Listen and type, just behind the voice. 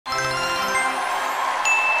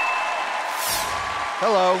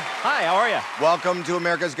Hello. Hi, how are you? Welcome to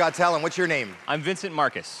America's Got Talent. What's your name? I'm Vincent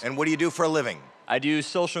Marcus. And what do you do for a living? I do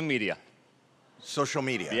social media. Social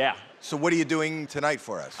media? Yeah. So what are you doing tonight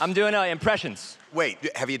for us? I'm doing impressions. Wait,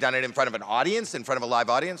 have you done it in front of an audience, in front of a live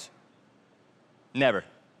audience? Never.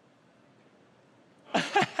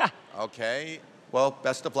 Okay. Well,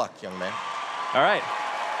 best of luck, young man. All right.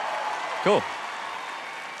 Cool.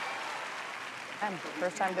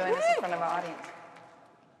 First time doing this in front of an audience.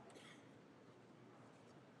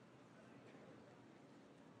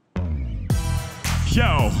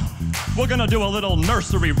 Yo, we're gonna do a little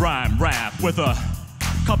nursery rhyme rap with a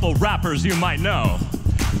couple rappers you might know.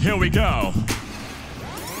 Here we go.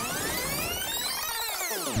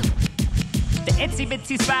 The itsy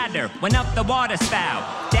bitsy spider went up the water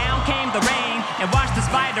spout. Down came the rain and washed the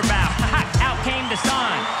spider out. Out came the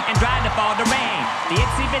sun and dried up all the rain. The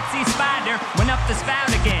itsy bitsy spider went up the spout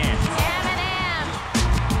again.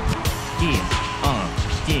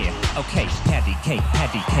 Yeah, okay, patty cake,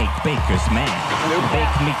 baker's man.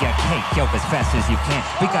 Bake me a cake, yo, as fast as you can.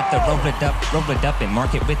 We got to roll it up and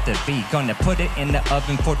mark it with the V. Gonna put it in the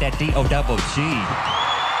oven for that D-O-double-G.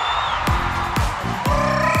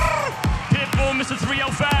 Pitbull, Mr.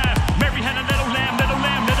 305. Mary had a little lamb.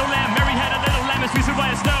 Mary had a little lamb, it's reason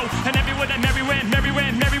why it snow. And everywhere that Mary went,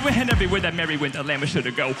 and everywhere that Mary went, the lamb should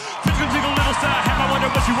have go. Twinkle, twinkle, little star, have I wonder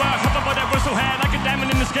what you are. Have I that word so high, like a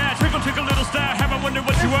diamond in the sky. Twinkle, twinkle, little star, have I wonder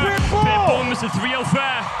what you are. Pitbull, Mr. 305.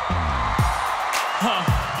 Huh,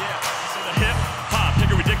 yeah, so the hip hop,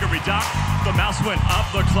 hickory dickory dock. The mouse went up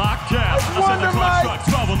the clock, yeah. I said the clock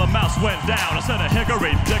struck 12 when the mouse went down. I said a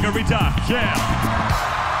hickory dickory dock, yeah.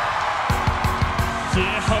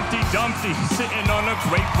 Yeah, Humpty Dumpty, sitting on a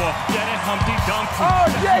great wall. Yeah, that Humpty Dumpty. Oh,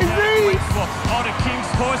 Jay-Z! All the king's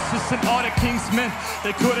horses and all the king's men,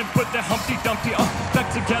 they couldn't put the Humpty Dumpty back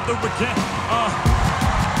together again.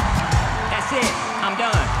 That's it, I'm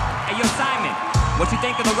done. Hey, yo, Simon, what you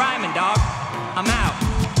think of the rhyming, dog? I'm out.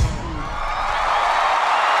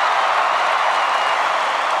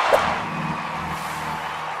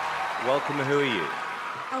 Welcome, who are you?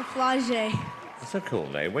 I'm Flau'jae. That's a cool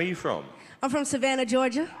name. Where are you from? I'm from Savannah,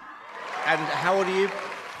 Georgia. And how old are you?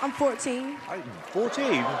 I'm 14. 14?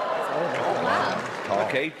 Oh, wow.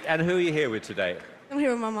 Okay, and who are you here with today? I'm here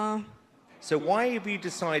with my mom. So why have you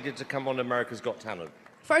decided to come on America's Got Talent?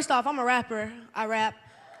 First off, I'm a rapper. I rap.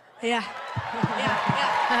 Yeah.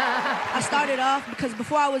 I started off because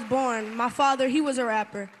before I was born, my father, he was a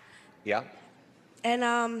rapper. Yeah?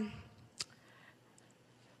 And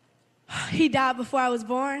he died before I was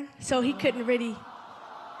born, so he couldn't really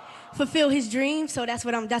fulfill his dream, so that's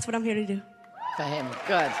what I'm here to do. For him,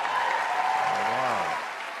 good. Wow.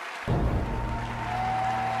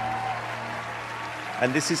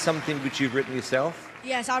 And this is something which you've written yourself?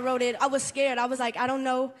 Yes, I wrote it. I was scared. I was like, I don't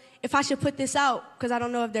know if I should put this out, because I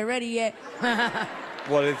don't know if they're ready yet.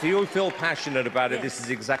 Well, if you feel passionate about it, Yes. this is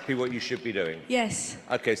exactly what you should be doing. Yes.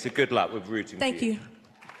 Okay, so good luck with rooting for you. Thank you.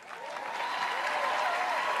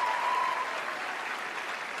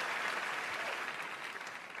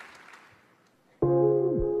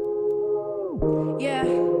 Yeah.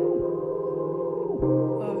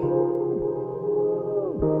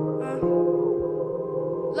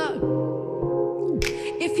 Look.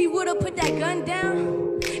 If he would have put that gun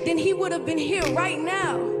down, then he would have been here right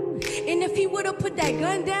now. And if he would have put that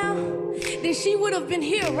gun down, then she would have been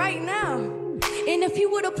here right now. And if he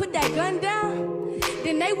would have put that gun down,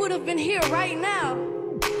 then they would have been here right now.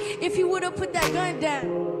 If he would have put that gun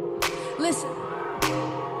down. Listen.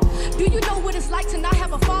 Do you know what it's like to not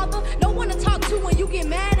have a father? No one to talk to when you get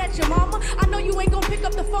mad at your mama. I know you ain't gonna pick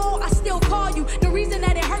up the phone, I still call you. The reason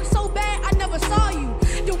that it hurts so bad, I never saw you.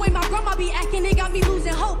 The way my grandma be acting, it got me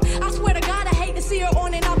losing hope. I swear to God, I hate to see her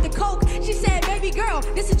on and off the coke. She said, baby girl,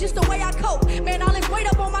 this is just the way I cope. Man, all this weight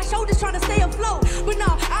up on my shoulders trying to stay afloat. But no,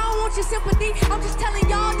 I don't want your sympathy. I'm just telling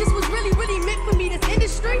y'all, this was really, really meant for me. This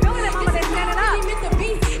industry, this is really meant to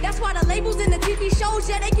be. That's why the labels and the TV shows,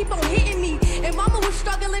 yeah, they keep on hitting me. And mama was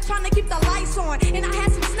struggling trying to keep the lights on. And I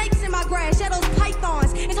had some snakes in my grass, yeah, those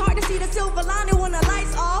pythons. It's hard to see the silver lining when the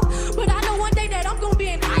lights off. But I know one day that I'm gonna be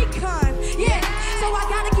an icon. Yeah, so I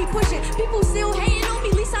gotta keep pushing. People still hating on me,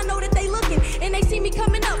 at least I know that they looking. And they see me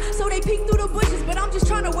coming up, so they peek through the bushes. But I'm just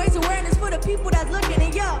trying to raise awareness for the people that's looking.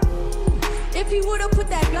 And yo, if he would've put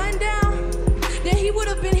that gun down, then he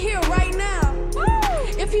would've been here right now.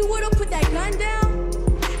 If he would've put that gun down,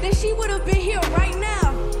 then she would've been here right now.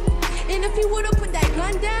 And if he would've put that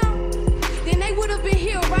gun down, then they would've been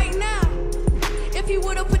here right now. If he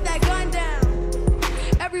would've put that gun down.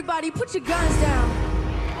 Everybody put your guns down.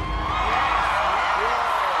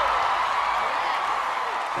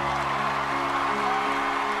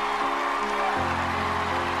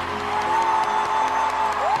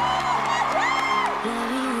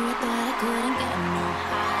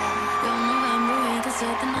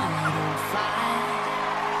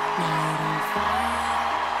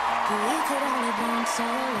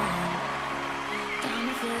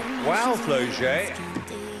 Wow, Flau'jae.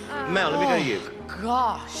 Mel, let me go to you.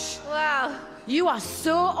 Gosh. Wow. You are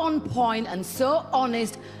so on point and so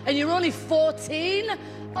honest, and you're only 14?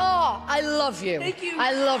 Oh, I love you. Thank you.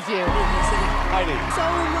 I love you. Heidi. So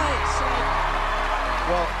much.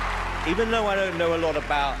 Well, even though I don't know a lot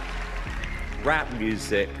about rap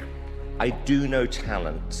music, I do know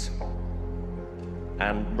talent.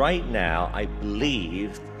 And right now, I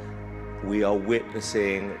believe we are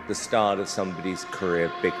witnessing the start of somebody's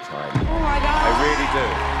career big time. Oh my God. I really do.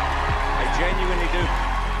 I genuinely do.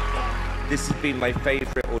 This has been my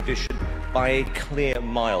favorite audition by a clear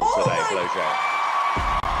mile today, Flau'jae.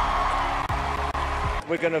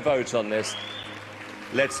 We're going to vote on this.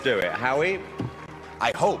 Let's do it. Howie?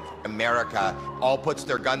 I hope America all puts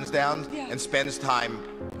their guns down and spends time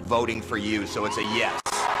voting for you, so it's a yes.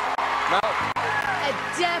 No. A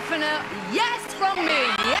definite yes from me,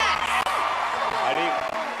 yes! Heidi?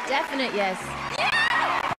 Definite yes.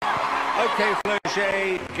 Okay,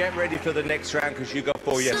 Flau'jae, get ready for the next round because you got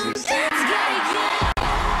 4 yeses.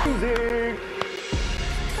 Music!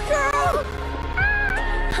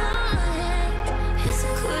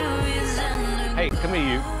 Hey, come here,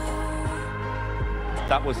 you.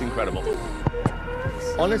 That was incredible.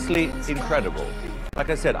 Honestly, incredible. Like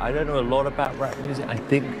I said, I don't know a lot about rap music. I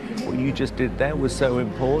think what you just did there was so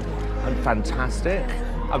important and fantastic.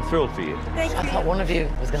 I'm thrilled for you. I thought one of you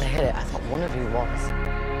was going to hit it. I thought one of you was.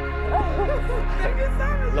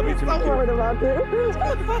 Love you to meet you.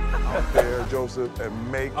 Out there, Joseph,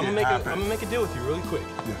 and make I'm it happen. gonna make a deal with you really quick.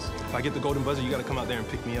 Yes. If I get the golden buzzer, you gotta come out there and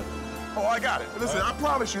pick me up. Oh, I got it. Listen, I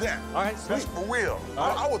promise you that. All right, sweet. That's for real. All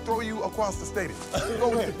right. I will throw you across the stadium.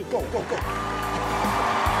 Go ahead. Go, go, go.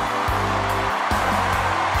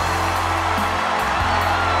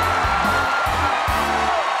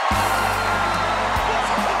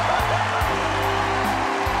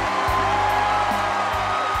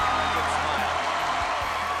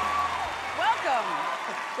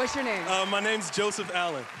 What's your name? My name's Joseph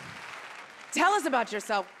Allen. Tell us about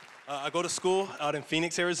yourself. I go to school out in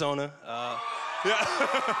Phoenix, Arizona.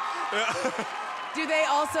 Do they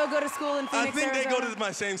also go to school in Phoenix, I think Arizona? they go to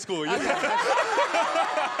my same school, yeah.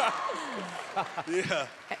 Okay. Yeah.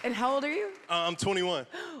 And how old are you? I'm 21.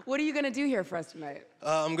 What are you gonna do here for us tonight?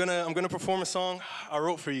 I'm gonna perform a song I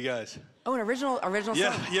wrote for you guys. Oh, an original song?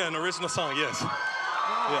 Yeah, an original song, yes.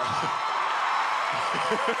 Yeah.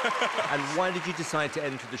 And why did you decide to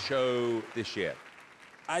enter the show this year?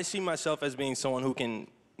 I see myself as being someone who can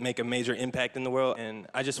make a major impact in the world, and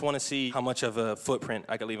I just want to see how much of a footprint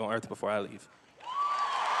I can leave on Earth before I leave.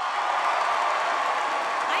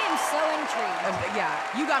 I am so intrigued.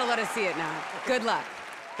 Yeah, you gotta let us see it now. Good luck.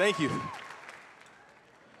 Thank you.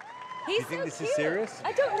 He's you think so this cute. is serious?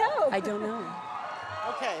 I don't know. I don't know.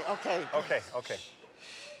 Okay.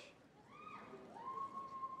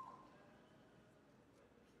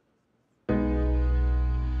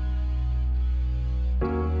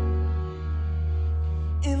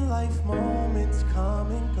 In life, moments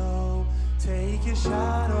come and go. Take your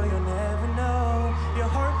shot or you'll never know. Your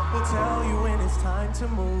heart will tell you when it's time to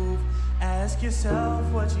move. Ask yourself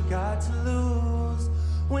what you got to lose.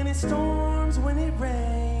 When it storms, when it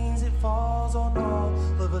rains, it falls on all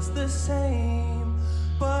of us the same.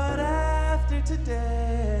 But after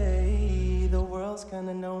today, the world's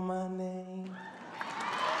gonna know my name.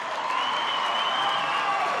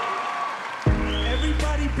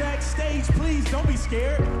 Everybody backstage, please don't be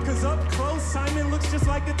scared. Cause up close, Simon looks just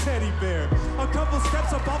like a teddy bear. A couple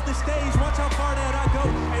steps up off the stage, watch how far that I go.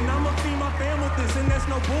 And I'ma feed my fam with this, and that's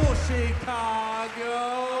no bullshit,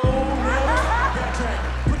 Chicago.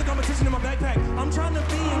 Backtrack, put the competition in my backpack. I'm trying to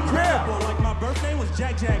be incredible, like my birthday was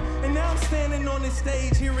Jack Jack. And now I'm standing on this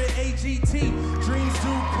stage here at AGT. Dreams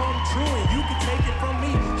do come true, and you can take it from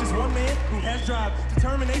me. Just one man who has drive,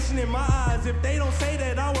 determination in my eyes. If they don't say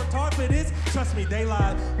that I worked hard for this, trust me, they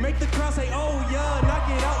lied. Make the crowd say, oh yeah, knock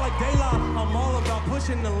it out like daylight. I'm all about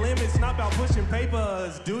pushing the limits, not about pushing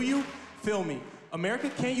papers. Do you feel me? America,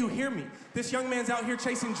 can you hear me? This young man's out here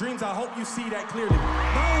chasing dreams, I hope you see that clearly.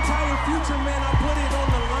 My entire future, man, I put it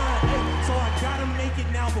on the line. Hey, so I gotta make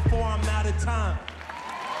it now before I'm out of time.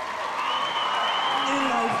 In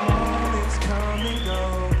life, moments come and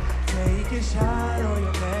go. Take a shot or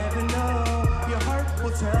you'll never know. Your heart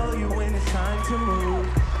will tell you when it's time to move.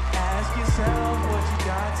 Ask yourself what you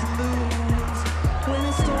got to lose. When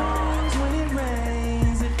it storms, when it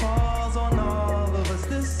rains, it falls on all of us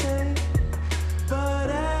the same. But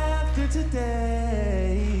after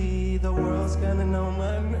today, the world's gonna know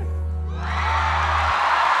my name.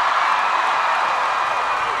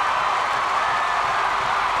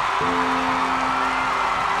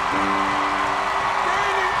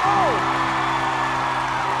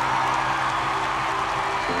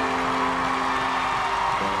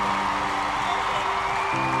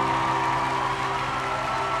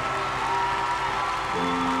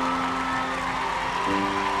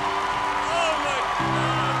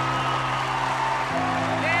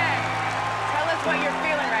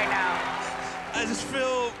 I just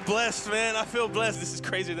feel blessed, man. I feel blessed. This is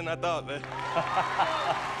crazier than I thought, man.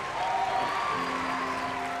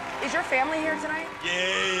 Is your family here tonight?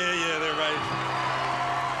 Yeah, they're right.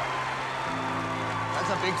 That's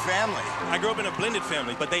a big family. I grew up in a blended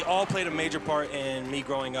family, but they all played a major part in me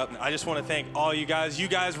growing up. I just want to thank all you guys. You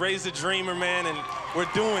guys raised a dreamer, man, and we're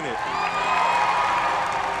doing it.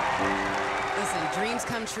 Listen, dreams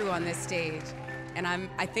come true on this stage, and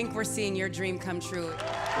I think we're seeing your dream come true.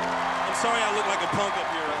 I'm sorry I look like a punk up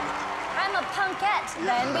here right now. I'm a punkette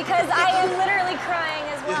then, because I am literally crying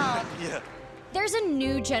as well. Yeah. There's a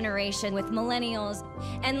new generation with millennials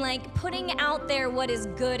and like putting out there what is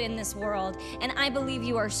good in this world. And I believe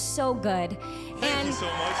you are so good. Thank you so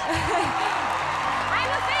much. I'm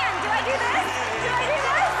a fan. Do I do this? Do I do this?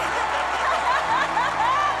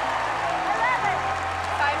 I love it.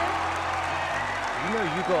 Simon? You know,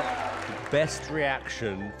 you got the best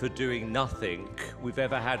reaction for doing nothing we've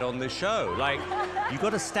ever had on this show. Like, you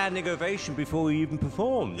got a standing ovation before you even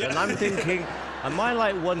performed. Yeah. And I'm thinking, am I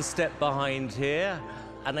like one step behind here?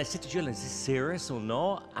 And I said to Julian, is this serious or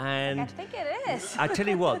not? And I think it is. I tell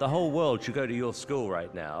you what, the whole world should go to your school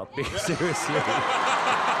right now. Seriously.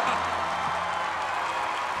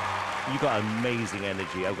 You got amazing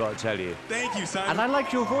energy, I've got to tell you. Thank you, Simon. And I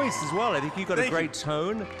like your voice as well. I think you got a great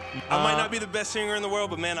tone. I might not be the best singer in the world,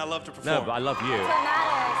 but man, I love to perform. No, but I love you.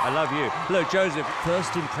 I love you. Look, Joseph,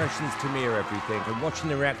 first impressions to me are everything, and watching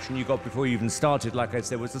the reaction you got before you even started, like I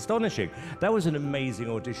said, was astonishing. That was an amazing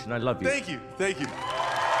audition. I love you. Thank you. Thank you.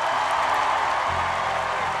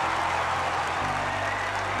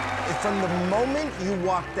 From the moment you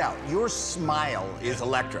walked out, your smile is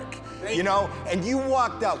electric. You know, and you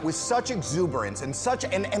walked out with such exuberance and such,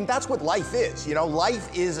 and that's what life is. You know, life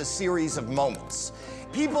is a series of moments.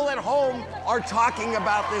 People at home are talking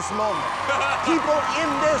about this moment. People in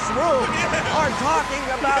this room are talking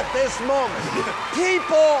about this moment.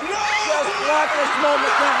 People just want this moment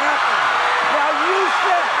to happen. Now you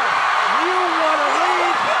said you want to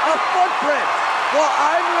leave a footprint. Well,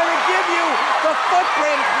 I'm going to give you the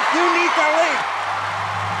footprint you need to leave.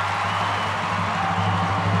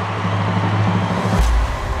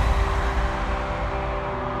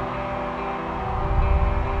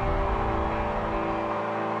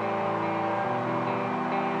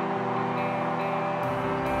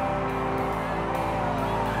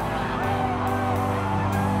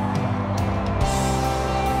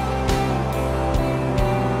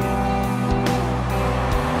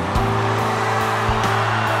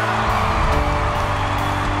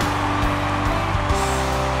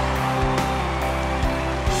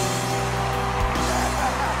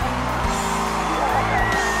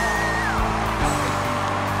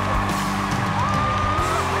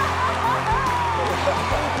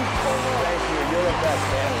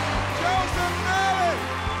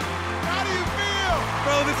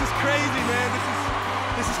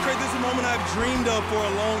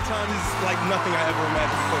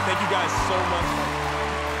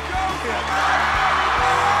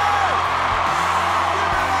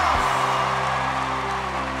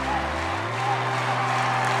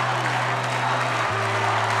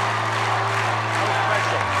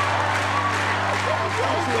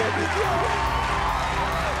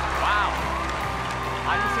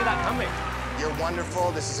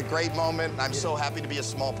 Great moment. I'm so happy to be a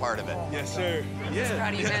small part of it. Yes, sir. I'm just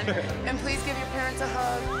proud of you, man. And please give your parents a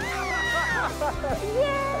hug.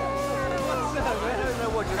 What's up, man? I don't know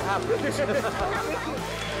what just happened.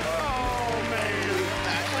 Oh, man.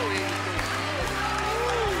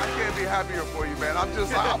 I can't be happier for you, man. I'm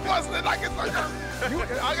just like, I'm busting like it's like,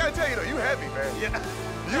 I gotta tell you though, you heavy, man. Yeah.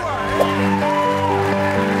 You are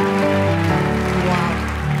heavy.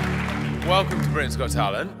 Welcome to Britain's Got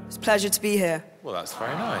Talent. It's a pleasure to be here. Well, that's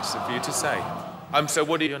very nice of you to say. So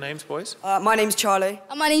what are your names, boys? My name's Charlie.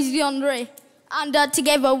 And my name's Leandre. And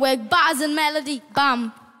together we're Bars and Melody.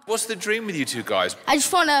 Bam. What's the dream with you two guys? I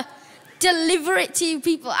just want to deliver it to you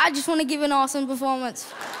people. I just want to give an awesome performance.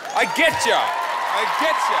 I get ya. I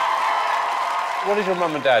get ya. What does your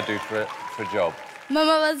mum and dad do for a job? My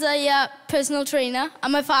mother's a personal trainer,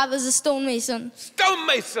 and my father's a stonemason.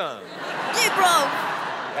 Stonemason? Yeah, bro.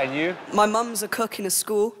 And you? My mum's a cook in a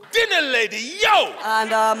school. Dinner lady, yo! And,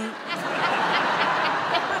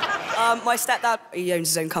 My stepdad, he owns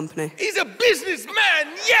his own company. He's a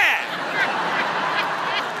businessman, yeah!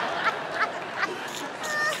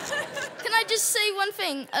 Can I just say one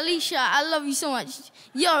thing? Alicia, I love you so much.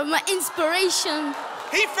 You're my inspiration.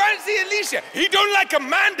 He fancy Alicia. He don't like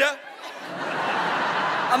Amanda.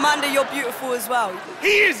 Amanda, you're beautiful as well.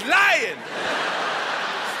 He is lying.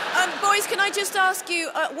 Boys, can I just ask you,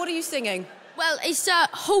 what are you singing? Well, it's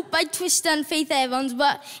Hope by Twista and Faith Evans,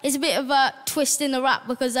 but it's a bit of a twist in the rap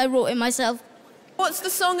because I wrote it myself. What's the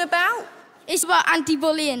song about? It's about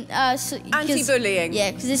anti-bullying. Anti-bullying?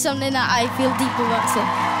 Yeah, because it's something that I feel deep about,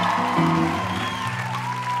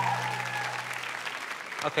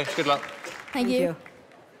 so... Okay, good luck. Thank you.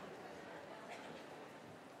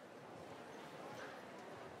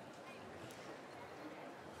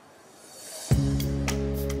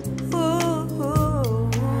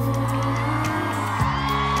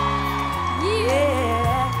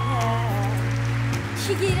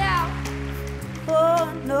 Get out.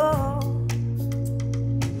 Oh no.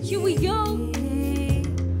 Here we go.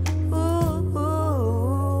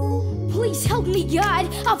 Please help me, God.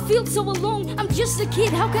 I feel so alone. I'm just a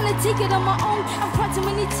kid. How can I take it on my own? I've cried too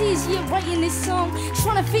many tears, yeah, writing this song.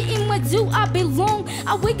 Trying to fit in, where do I belong?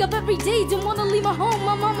 I wake up every day, don't wanna leave my home.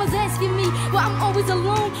 My mama's asking me, but I'm always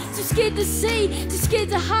alone. Too scared to say, too scared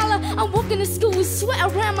to holler. I'm walking to school with sweat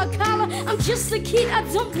around my collar. I'm just a kid, I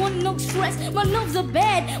don't want no stress. My nerves are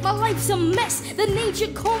bad, my life's a mess. The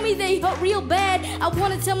nature call me, they hurt real bad. I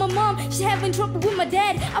wanna tell my mom, she's having trouble with my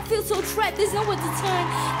dad. I feel so trapped, there's nowhere to turn.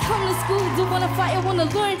 Come to school, don't wanna fight, I wanna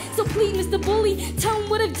learn. So please, Mr. Bully, tell him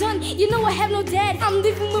what I've done. You know I have no dad, I'm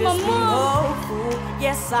living with my mom. Hopeful,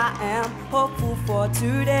 yes I am hopeful for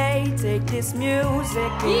today. Take this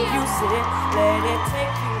music and use it, let it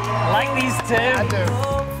take you away. I like these two. I do.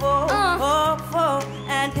 Hopeful,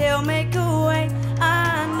 and he'll make a way.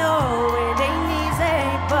 I know it ain't easy,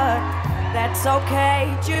 but that's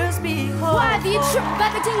okay, just be hopeful. Why do you trip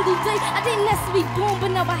back a single day? I didn't ask to be born, but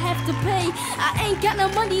now I have to pay. I ain't got no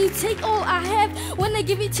money, you take all I have. When I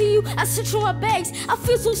give it to you, I search through my bags. I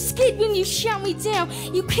feel so scared when you shout me down.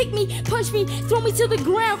 You kick me, punch me, throw me to the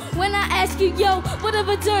ground. When I ask you, yo, what have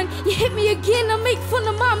I done? You hit me again, I make fun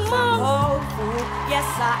of my mom. Hopeful, yes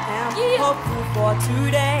I am hopeful for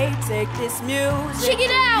today. Take this music, check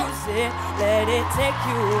it out. Use it, let it take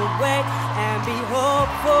you away, and be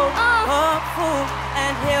hopeful. Hopeful,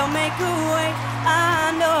 and he'll make a way.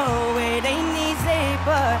 I know it ain't easy,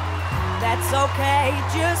 but that's okay,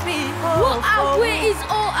 just be hopeful. What I wear is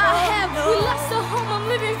all I have. We lost a home, I'm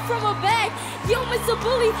living from a bag. Yo, Mr.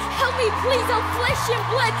 Bully, help me please, I'm flesh and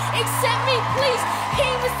blood. Accept me, please.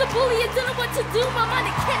 Hey, Mr. Bully, I don't know what to do. My mind,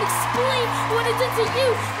 I can't explain what I did to you.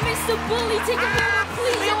 Mr. Bully, take a moment,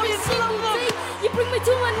 please. Every single day, you bring me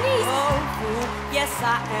to my knees. Hopeful, yes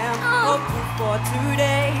I am hopeful for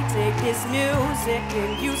today. Take this music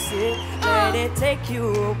and use it, let it take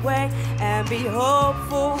you away, and be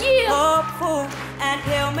hopeful. Hopeful, and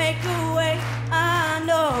he'll make a way. I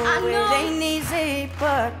know it ain't easy,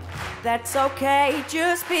 but that's okay,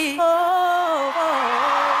 just be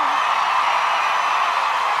hopeful.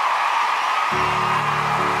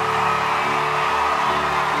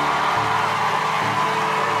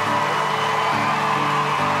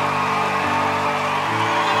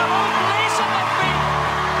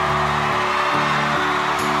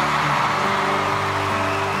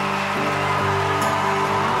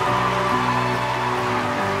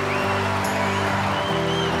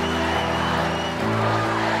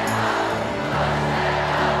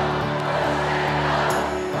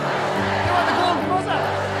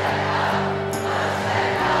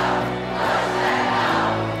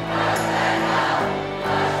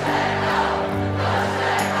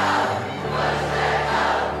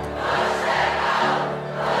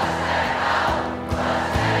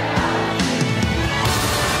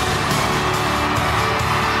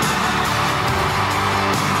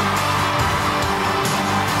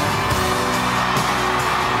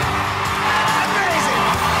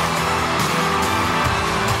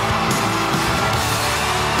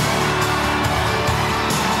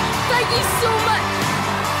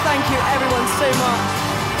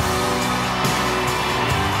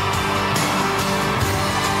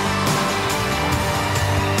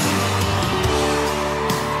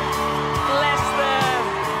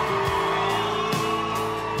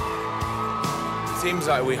 Seems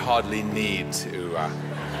like we hardly need to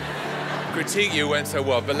critique you went so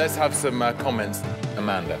well, but let's have some comments.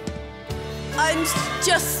 Amanda. I'm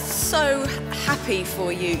just so happy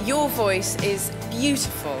for you. Your voice is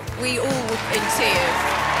beautiful. We all were in tears.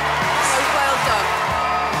 So well done.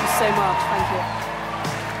 Thank you so much, thank you.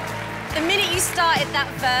 The minute you started that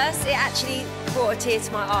verse, it actually brought a tear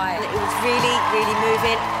to my eye. And it was really, really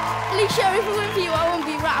moving. Alicia, if it weren't for you, I won't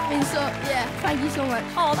be rapping, so yeah, thank you so much.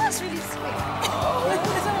 Oh, that's really sweet.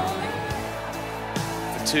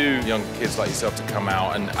 For two young kids like yourself to come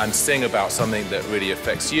out and sing about something that really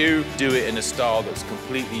affects you, do it in a style that's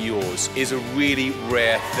completely yours, is a really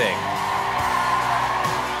rare thing.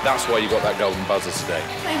 That's why you got that golden buzzer today.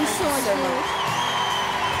 Thank you so much.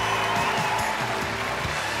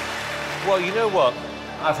 Well, you know what?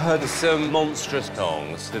 I've heard some monstrous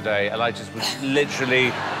songs today, and I just was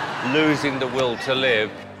literally losing the will to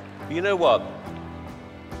live. But you know what?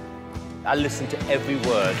 I listened to every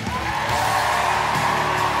word.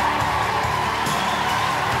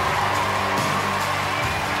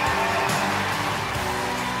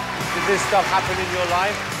 Did this stuff happen in your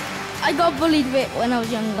life? I got bullied a bit when I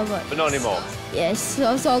was younger, But not anymore? yes,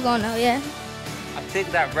 so it's all gone now, yeah. I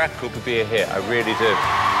think that record could be a hit, I really do.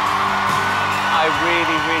 I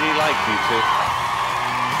really, really like you two.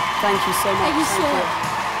 Thank you so much. Thank you so much.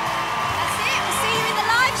 That's it. We'll see you in the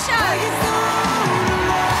live show.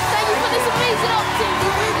 Thank you for this amazing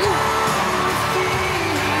opportunity.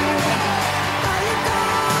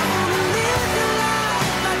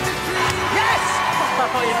 Yes!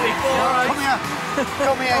 Oh, you big boy. Come here.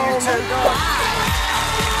 Come here, you two.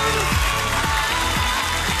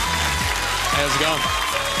 How's it going?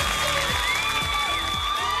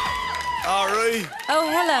 Ari. Oh,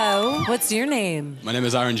 hello. What's your name? My name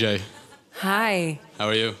is RJ. Hi. How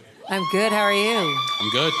are you? I'm good. How are you? I'm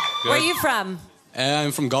good. Where are you from?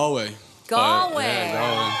 I'm from Galway. Galway. Yeah,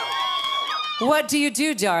 Galway. What do you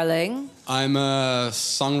do, darling? I'm a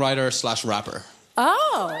songwriter/rapper.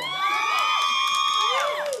 Oh.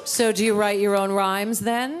 So do you write your own rhymes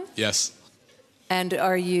then? Yes. And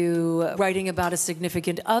are you writing about a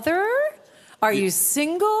significant other? Are you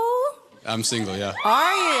single? I'm single, yeah.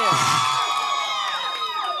 Are you?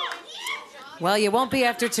 Well, you won't be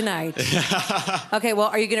after tonight. Okay, well,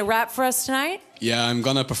 are you going to rap for us tonight? Yeah, I'm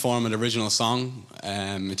gonna perform an original song.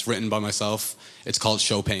 It's written by myself. It's called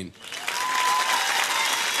Show Pain.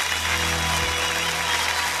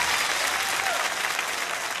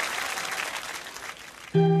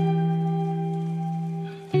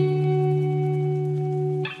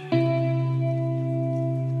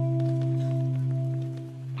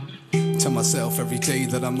 Tell myself every day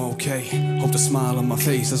that I'm okay. Hope the smile on my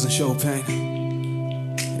face doesn't show pain.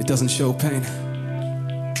 It doesn't show pain.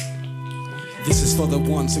 This is for the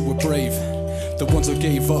ones who were brave, the ones who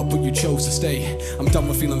gave up but you chose to stay. I'm done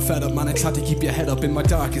with feeling fed up, man. It's hard to keep your head up in my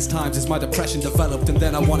darkest times as my depression developed, and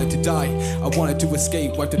then I wanted to die. I wanted to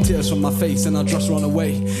escape, wipe the tears from my face, and I'll just run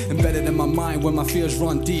away. Embedded in my mind where my fears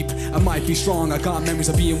run deep. I might be strong, I got memories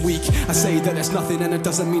of being weak. I say that it's nothing and it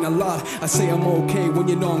doesn't mean a lot. I say I'm okay when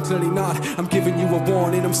you know I'm clearly not. I'm giving you a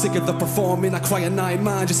warning, I'm sick of the performing. I cry at night,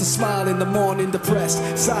 man, just a smile in the morning. Depressed,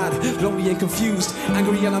 sad, lonely and confused.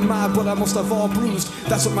 Angry and I'm mad, but I'm most of all bruised.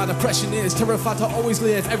 That's what my depression is, terrified to always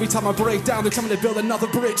live. Every time I break down, they're telling me to build another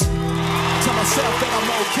bridge. Tell myself that I'm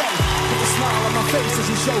okay, but the smile on my face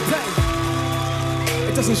doesn't show pain.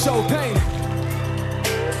 It doesn't show pain.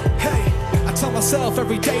 Hey, I tell myself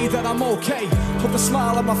every day that I'm okay, but the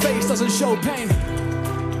smile on my face doesn't show pain.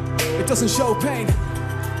 It doesn't show pain.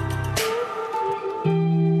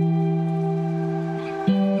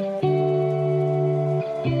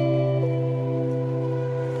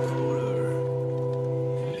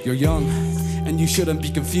 You're young, and you shouldn't be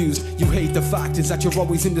confused. You hate the fact is that you're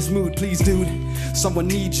always in this mood. Please, dude, someone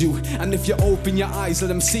needs you. And if you open your eyes, let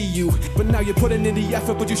them see you. But now you're putting in the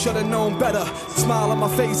effort, but you should have known better. Smile on my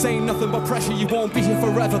face ain't nothing but pressure. You won't be here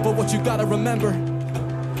forever, but what you gotta remember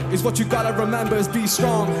is what you gotta remember is be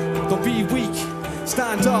strong. Don't be weak.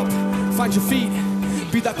 Stand up, find your feet.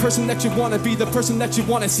 Be that person that you wanna be, the person that you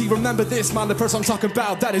wanna see. Remember this, man, the person I'm talking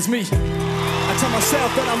about, that is me. I tell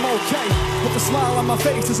myself that I'm okay, but the smile on my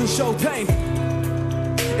face doesn't show pain.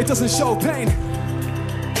 It doesn't show pain.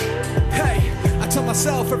 Hey, I tell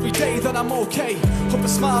myself every day that I'm okay, but the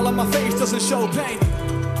smile on my face doesn't show pain.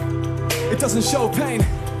 It doesn't show pain.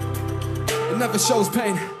 It never shows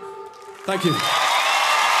pain. Thank you.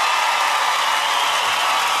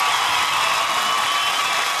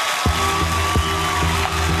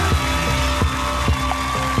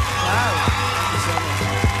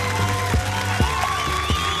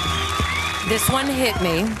 This one hit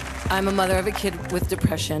me. I'm a mother of a kid with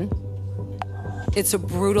depression. It's a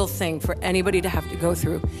brutal thing for anybody to have to go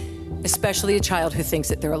through, especially a child who thinks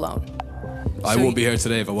that they're alone. I wouldn't be here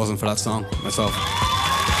today if it wasn't for that song myself.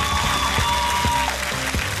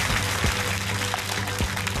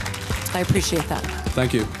 I appreciate that.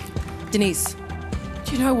 Thank you. Denise,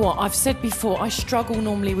 Do you know what? I've said before, I struggle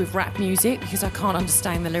normally with rap music because I can't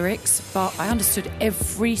understand the lyrics, but I understood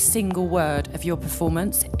every single word of your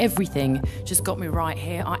performance. Everything just got me right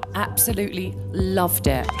here. I absolutely loved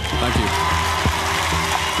it. Thank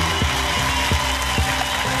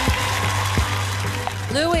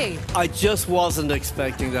you. Louis. I just wasn't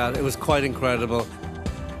expecting that. It was quite incredible.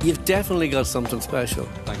 You've definitely got something special.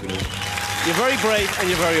 Thank you, Louis. You're very brave and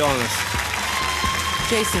you're very honest.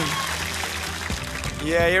 Jason.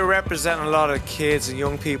 Yeah, you're representing a lot of kids and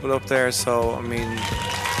young people up there, so, I mean,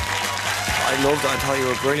 I loved it. I thought you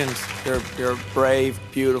were brilliant. You're a brave,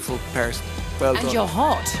 beautiful person. Well done. And you're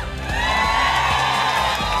hot.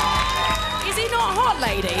 Is he not hot,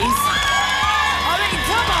 ladies? I mean,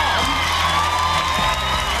 come on.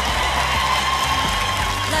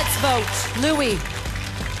 Let's vote. Louis.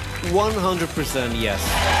 100% yes.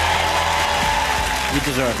 You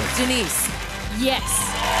deserve it. Denise. Yes.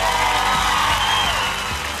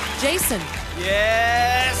 Jason.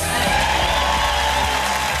 Yes.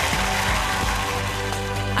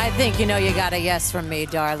 I think you know you got a yes from me,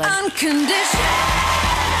 darling. Unconditional.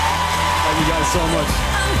 Thank you guys so much.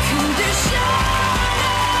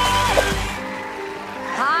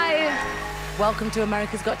 Hi. Welcome to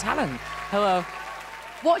America's Got Talent. Hello.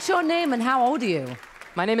 What's your name and how old are you?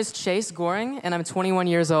 My name is Chase Goehring, and I'm 21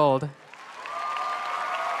 years old.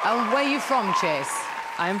 And where are you from, Chase?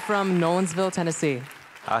 I'm from Nolensville, Tennessee.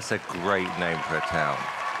 That's a great name for a town.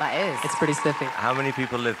 That is. It's pretty spiffy. How many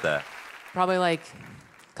people live there? Probably like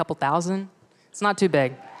a couple thousand. It's not too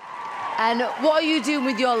big. And what are you doing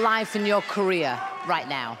with your life and your career right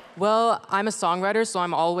now? Well, I'm a songwriter, so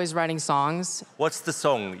I'm always writing songs. What's the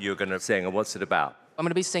song you're going to sing, and what's it about? I'm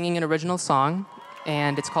going to be singing an original song,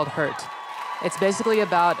 and it's called Hurt. It's basically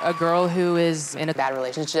about a girl who is in a bad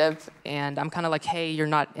relationship, and I'm kind of like, hey, you're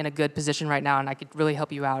not in a good position right now, and I could really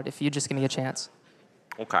help you out if you just give me a chance.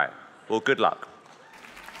 Okay. Well, good luck.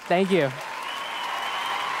 Thank you.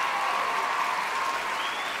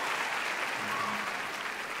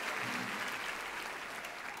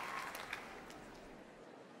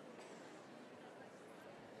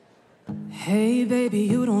 Hey, baby,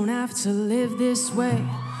 you don't have to live this way.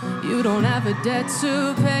 You don't have a debt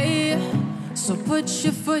to pay. So put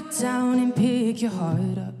your foot down and pick your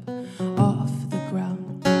heart up off the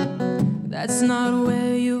ground. That's not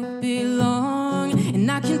where you belong. And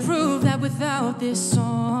I can prove that without this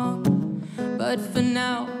song. But for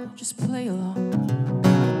now, just play along.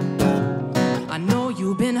 I know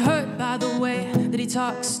you've been hurt by the way that he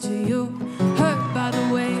talks to you. Hurt by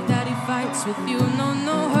the way that he fights with you. No,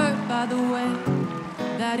 no, hurt by the way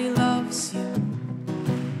that he loves you.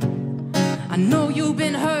 I know you've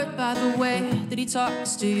been hurt by the way that he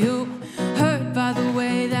talks to you. Hurt by the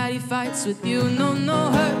way that he fights with you. No, no,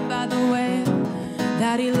 hurt by the way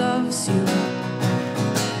that he loves you.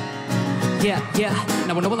 Yeah, yeah.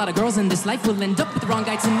 Now I know a lot of girls in this life will end up with the wrong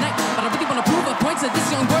guy tonight. But I really wanna prove a point to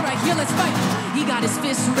this young boy right here. Let's fight. He got his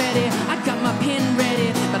fist ready, I got my pen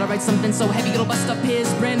ready. Better write something so heavy it'll bust up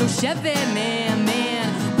his brand new Chevy. Man,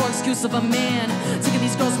 man, poor excuse of a man. Taking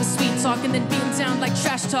these girls with sweet talk and then beat them down like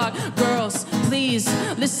trash talk. Girls, please,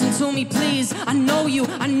 listen to me, please. I know you,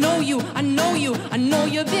 I know you, I know you. I know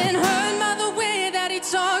you've been hurt by the way that he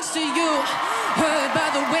talks to you. Hurt by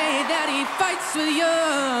the way that he fights with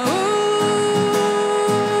you.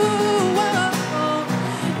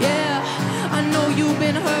 You've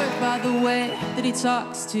been hurt by the way that he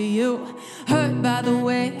talks to you. Hurt by the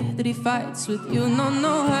way that he fights with you. No,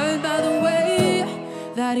 no, hurt by the way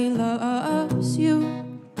that he loves you.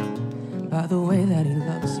 By the way that he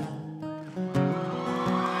loves you.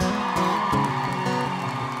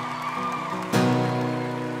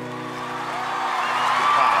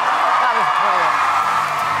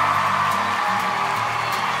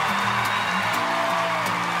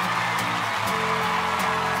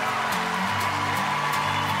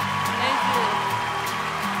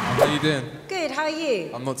 How you doing? Good, how are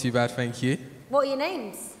you? I'm not too bad, thank you. What are your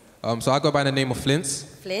names? So I go by the name of Flintz.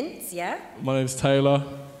 Flintz, yeah? My name's Taylor.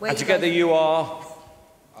 Where And together you are...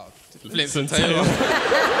 Flintz and Taylor.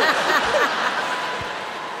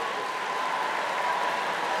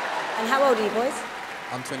 And how old are you boys?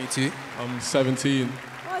 I'm 22. I'm 17.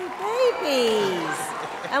 Oh, you babies.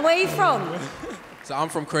 And where are you from? So I'm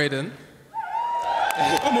from Croydon.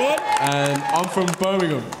 And I'm from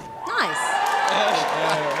Birmingham. Nice.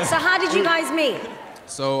 So how did you guys meet?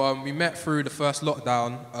 So we met through the first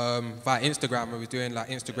lockdown via Instagram. We was doing like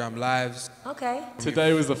Instagram lives. Okay.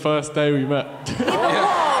 Today was the first day we met.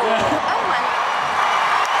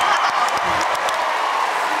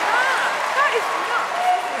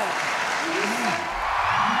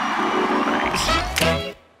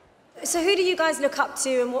 So who do you guys look up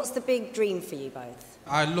to, and what's the big dream for you both?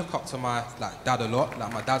 I look up to my dad a lot.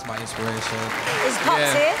 Like, my dad's my inspiration. Is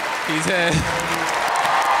Pops here? He's here.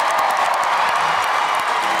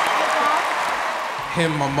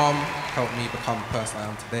 Him, my mum, helped me become the person I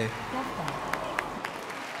am today.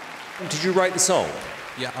 Did you write the song?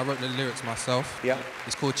 Yeah, I wrote the lyrics myself. Yeah.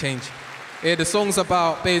 It's called Change. Yeah, the song's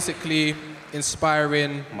about basically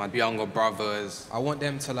inspiring my younger brothers. I want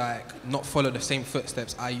them to not follow the same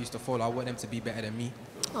footsteps I used to follow. I want them to be better than me.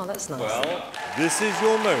 Oh, that's nice. Well, this is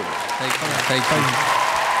your moment. Thank you.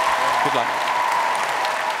 Good luck.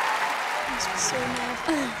 I'm so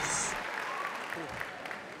nervous.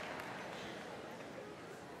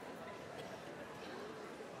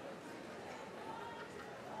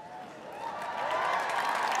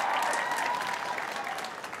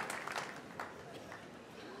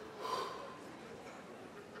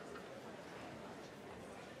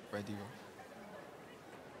 Ready?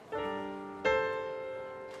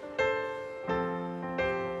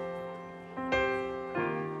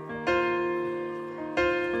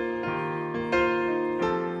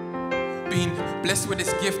 Been blessed with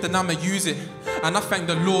this gift and I'ma use it. And I thank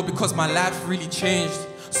the Lord because my life really changed.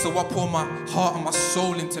 So I pour my heart and my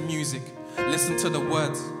soul into music. Listen to the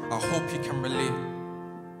words, I hope you can relate.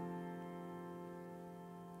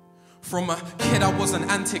 From a kid, I was on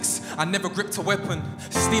antics. I never gripped a weapon.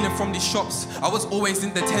 Stealing from these shops, I was always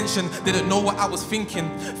in detention. Didn't know what I was thinking.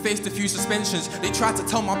 Faced a few suspensions. They tried to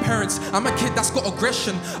tell my parents I'm a kid that's got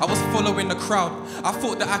aggression. I was following the crowd. I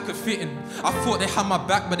thought that I could fit in. I thought they had my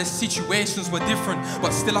back, but the situations were different.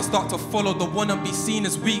 But still, I start to follow the one and be seen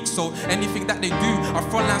as weak. So anything that they do, I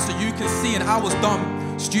frontline so you can see. And I was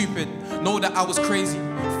dumb, stupid. Know that I was crazy.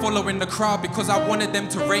 Following the crowd because I wanted them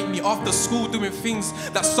to rate me. After school doing things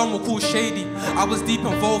that some will call shady. I was deep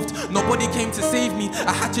involved, nobody came to save me.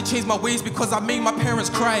 I had to change my ways because I made my parents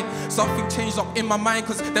cry. Something changed up in my mind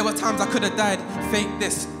because there were times I could have died. Fake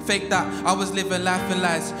this, fake that, I was living life in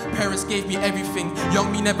lies. Parents gave me everything,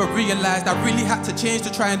 young me never realized I really had to change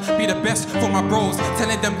to try and be the best for my bros.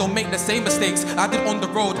 Telling them don't make the same mistakes I did on the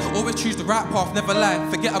road. Always choose the right path, never lie,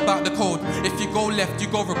 forget about the code. If you go left, you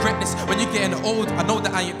go regret this. When you're getting old, I know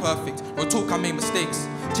that I ain't perfect. Real talk, I made mistakes.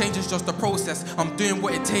 Change is just a process, I'm doing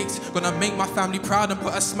what it takes. Gonna make my family proud and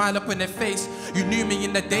put a smile up on their face. You knew me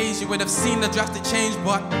in the days, you would have seen the drastic change.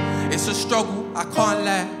 But it's a struggle, I can't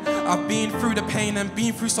lie. I've been through the pain and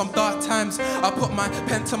been through some dark times. I put my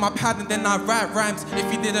pen to my pad and then I write rhymes.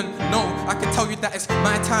 If you didn't know, I can tell you that it's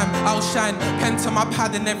my time. I'll shine, pen to my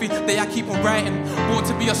pad and every day I keep on writing. Born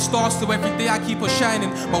to be a star, so every day I keep on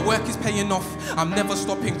shining. My work is paying off, I'm never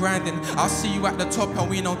stopping grinding. I'll see you at the top and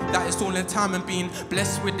we know that it's all in time. And being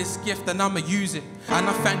blessed with this gift and I'ma use it. And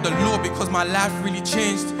I thank the Lord because my life really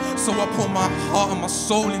changed. So I pour my heart and my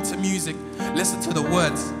soul into music. Listen to the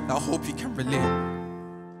words, I hope you can relate.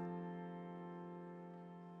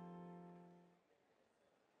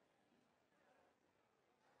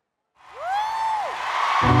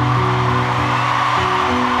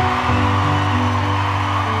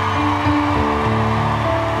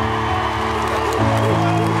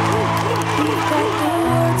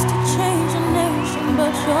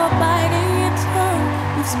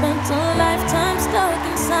 Spent a lifetime stuck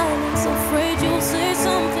in silence, afraid you'll say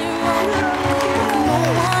something wrong. No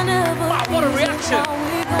one ever. Wow, what a reaction! Look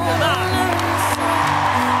at that.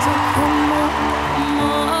 So come on.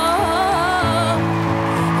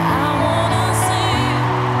 I wanna sing,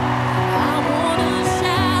 I wanna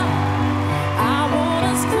shout, I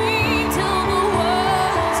wanna scream till the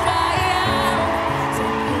words dry out. So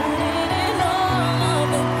put it in all of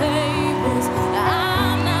the papers.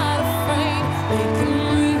 I'm not afraid. They can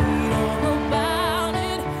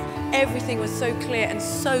Everything was so clear and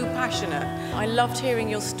so passionate. I loved hearing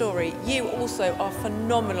your story. You also are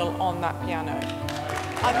phenomenal on that piano.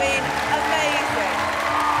 I mean,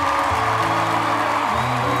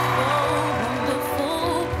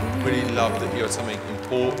 amazing. Really love that you have something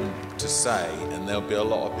important to say, and there'll be a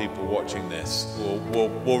lot of people watching this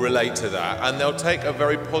will relate to that, and they'll take a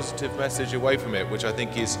very positive message away from it, which I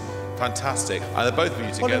think is fantastic. And the both of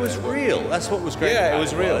you together. Well, it was real. That's what was great. Yeah, it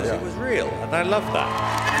was real. Yeah. It was real, and I love that.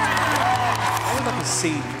 It was like a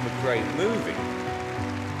scene from a great movie.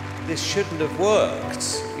 This shouldn't have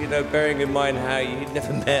worked, you know, bearing in mind how you'd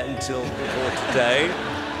never met until before today.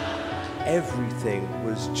 Everything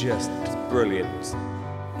was just brilliant.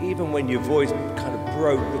 Even when your voice kind of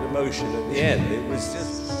broke with emotion at the end, it was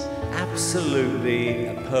just absolutely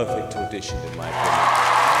a perfect audition, in my opinion.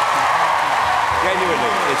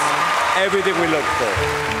 Genuinely, it's everything we looked for.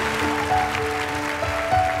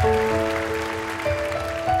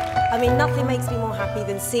 I mean, nothing makes me more happy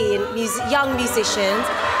than seeing young musicians.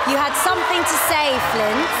 You had something to say,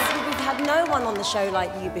 Flintz. We've had no one on the show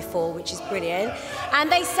like you before, which is brilliant.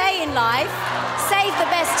 And they say in life, save the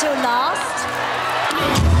best till last.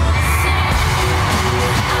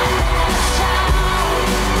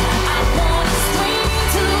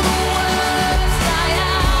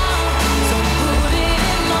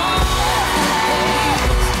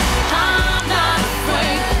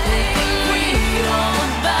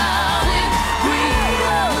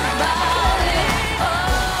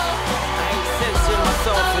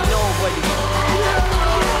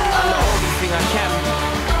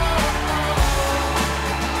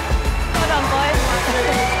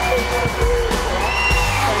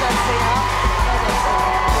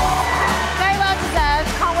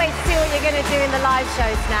 Going to do in the live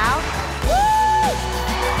shows now. Woo!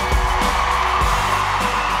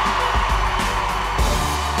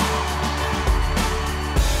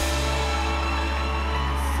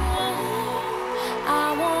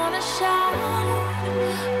 I wanna shout,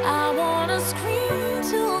 I wanna scream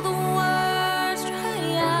till the words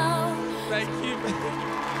dry out. Thank you.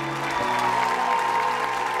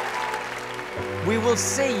 We will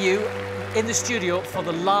see you in the studio for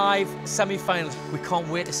the live semi-finals. We can't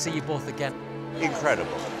wait to see you both again.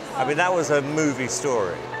 Incredible. I mean, that was a movie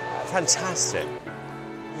story. Fantastic.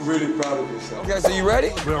 I'm really proud of yourself. Okay, so you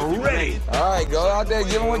ready? We're ready. All right, go out there,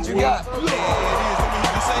 give them what you got. Yeah, it is.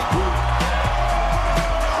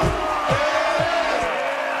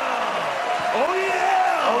 Oh,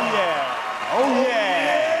 yeah! Oh, yeah! Oh,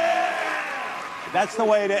 yeah! That's the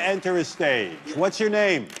way to enter a stage. What's your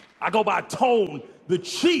name? I go by Tone, the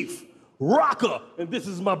Chief Rocker, and this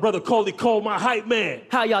is my brother Coley Cole, my hype man.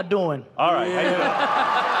 How y'all doing? All right. Yeah.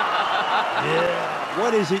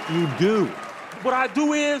 What is it you do? What I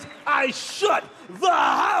do is I shut the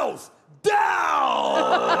house down.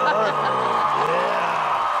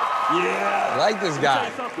 Yeah. I like this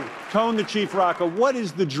guy. Tone the Chief Rocker, what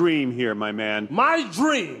is the dream here, my man? My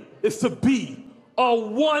dream is to be a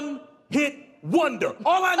one-hit wonder.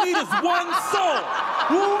 All I need is one song.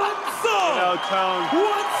 One song. No, Tone.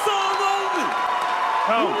 One song only.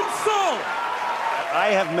 Tone. One song.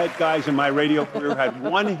 I have met guys in my radio career who had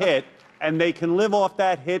one hit, and they can live off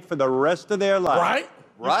that hit for the rest of their life. Right?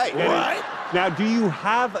 Right. Right. Now, do you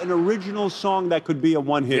have an original song that could be a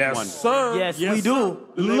one-hit wonder? Sir. Yes, we do.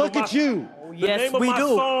 Look at you. The name of my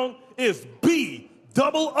song is B-O-O-T-Y.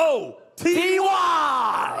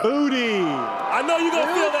 Booty. I know you're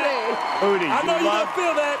gonna feel that. Booty. I know you're gonna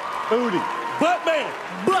feel that. Booty. But man,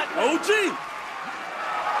 OG.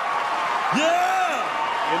 Yeah.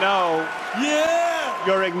 You know. Yeah.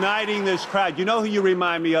 You're igniting this crowd. You know who you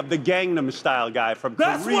remind me of? The Gangnam Style guy from Korea.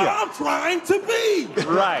 That's what I'm trying to be.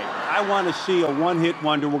 Right. I want to see a one-hit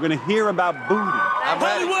wonder. We're going to hear about Booty.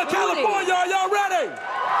 Hollywood, California, are y'all ready?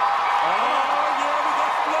 Oh,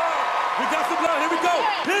 yeah, we got some love. Here we go.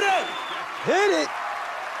 Hit it. Hit it.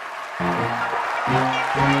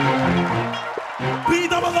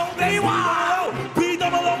 B-double-O-A-Y.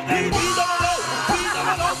 B-double-O-A-Y.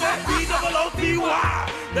 B-double-O-A-Y.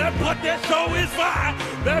 That butt, that show is fine.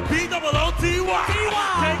 That B-double-O-T-Y.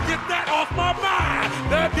 Can't get that off my mind.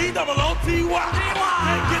 That B-double-O-T-Y.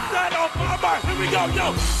 Can't get that off my mind. Here we go,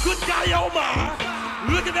 yo. Good guy, oh my.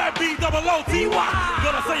 Look at that B-double-O-T-Y.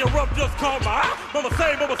 Gonna say a rough just call my. Mama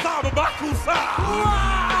say, mama sigh, mama cool side.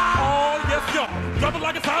 Oh, yes, yo. Drop it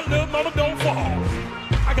like it's hot, little mama, don't fall.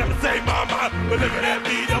 I gotta say my mind, but look at that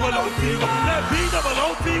B-double-O-T-Y. That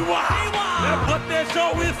B-double-O-T-Y. That butt, that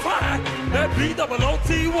show is fine. That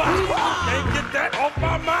B-double-O-T-Y. Can't get that off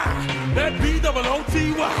my mind. That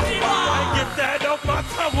B-double-O-T-Y. Can't get that off my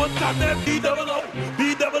tongue. One time, that B-double-O,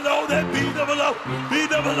 B-double-O, that B-double-O,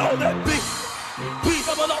 B-double-O, that B,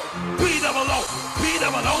 B-double-O, B-double-O,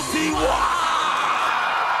 B-double-O-T-Y.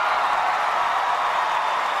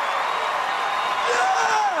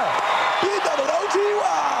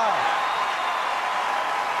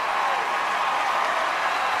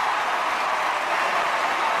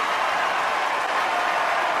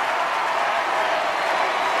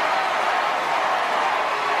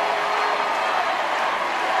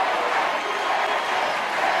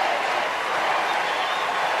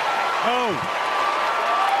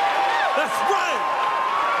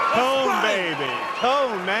 Tone, baby.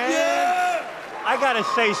 Tone, man. Yeah. I gotta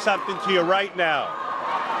say something to you right now.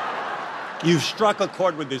 You've struck a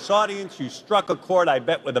chord with this audience. You struck a chord, I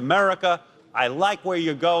bet, with America. I like where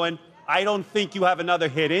you're going. I don't think you have another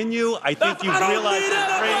hit in you. I think you've realized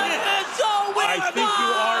the dream. I I think you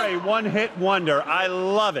are a one-hit wonder. I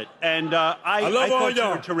love it. And I thought you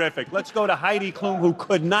were terrific. Let's go to Heidi Klum, who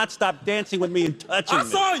could not stop dancing with me and touching me. I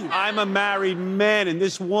saw you. I'm a married man, and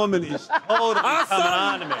this woman is totally coming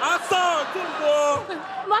on to me. I saw it, too, boy.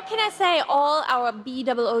 What can I say? All our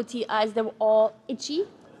BOOTIs, they were all itchy.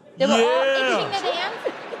 They were all itching to dance.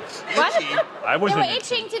 What? I wasn't. They were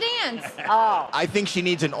itching to dance. Oh. I think she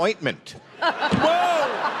needs an ointment.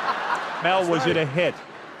 Mel, was it a hit?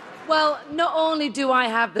 Well, not only do I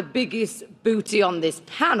have the biggest booty on this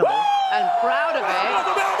panel, and proud of it, I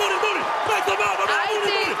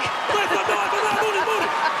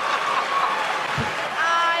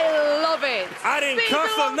love it. I didn't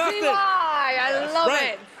cuss or nothing. I love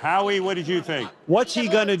it. Howie, what did you think? What's he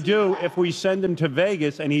going to do if we send him to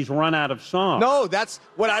Vegas and he's run out of songs? No, that's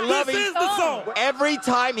what I love. This is the song. Every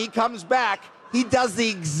time he comes back, he does the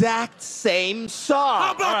exact same song.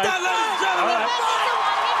 How about that, ladies and gentlemen?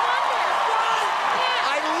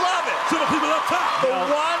 I love it. To the people up top. The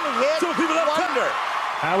one-hit wonder.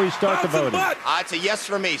 Howie, start the voting. It's a yes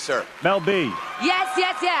for me, sir. Mel B. Yes,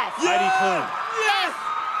 yes, yes. Heidi Klum. Yes.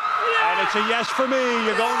 And it's a yes for me.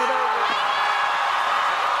 You're going to Vegas.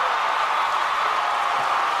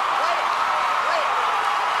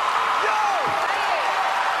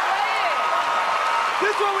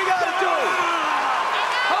 This is what we gotta do.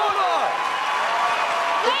 Hold on.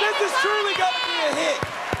 If this is truly gonna be a hit,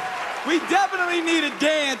 we definitely need a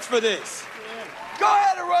dance for this. Go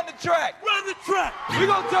ahead and run the track. Run the track. We're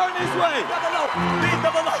gonna turn this way.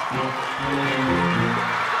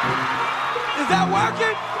 Is that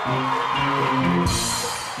working?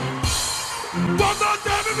 One more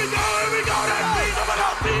time, here we go. That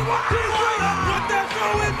B-double-O-T-Y. Put that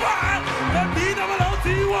show in mind. That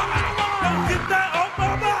B-double-O-T-Y. Don't get that off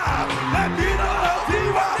my mind. That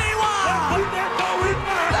B-double-O-T-Y. Put that show in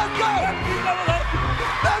mind. Let's go. That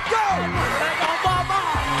B-double-O-T-Y. Let's go. That off my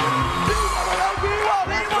mind. B-double-O-T-Y.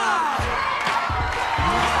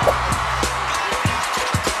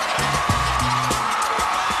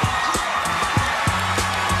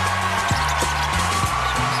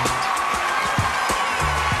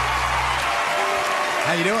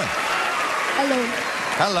 How you doing? Hello.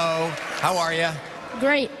 Hello. How are you?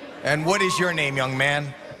 Great. And what is your name, young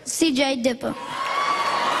man? CJ Dippa.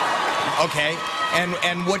 Okay.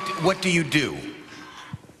 And what do you do?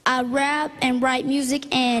 I rap and write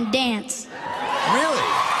music and dance. Really?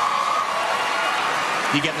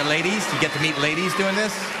 You get the ladies? You get to meet ladies doing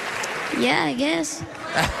this? Yeah, I guess. Do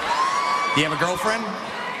you have a girlfriend?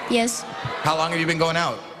 Yes. How long have you been going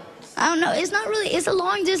out? I don't know. It's not really. It's a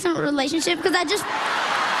long distance relationship because I just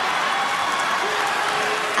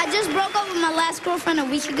broke up with my last girlfriend a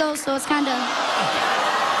week ago, so it's kind of.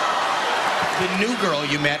 The new girl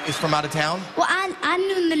you met is from out of town? Well, I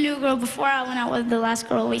knew the new girl before I went out with the last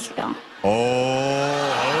girl a week ago. Oh.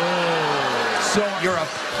 So you're a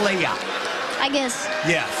player? I guess.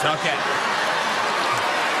 Yes. Okay.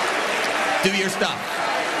 Do your stuff.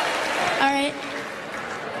 All right.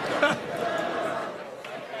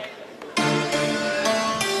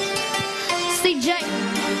 CJ.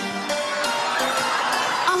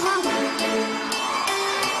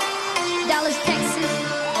 Dallas, Texas.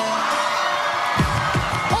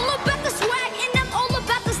 All about the swag and I'm all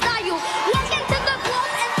about the style. Walk into the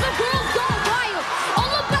club and the girls go wild.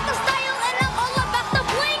 All about the style and I'm all about the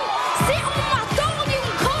bling. Sit on my throne, you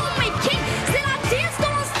can call me king. Said I danced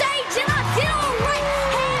on stage and I did all right.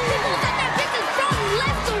 Had people at their pictures from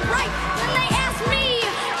left to right. When they asked me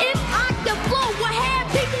if I could blow, I had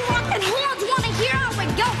people rocking horns, wanna hear how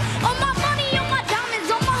it go. On my money, on my diamonds,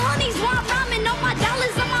 on my honeys, while I'm rhyming, on my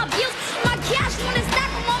dollars, on my views. Cash when it's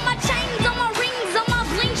stack on my chains, on my rings, on my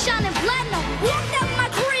bling, shining platinum. Walked out my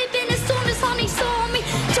crib and as soon as honey saw me,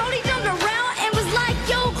 Jody jumped around and was like,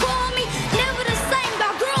 yo, call me. Never the same,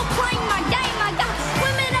 got girl playing my game. I got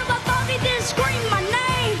women ever thought they didn't scream my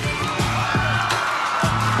name.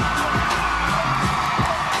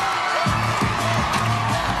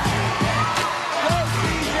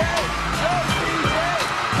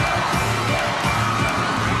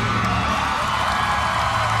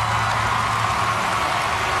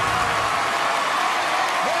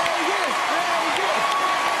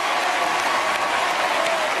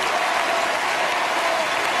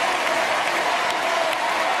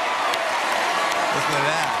 Listen to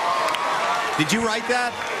that. Did you write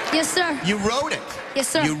that? Yes, sir. You wrote it? Yes,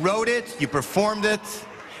 sir. You wrote it, you performed it,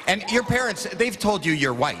 and your parents, they've told you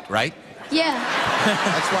you're white, right? Yeah.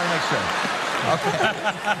 I just want to make sure.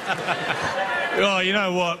 Okay. Oh, you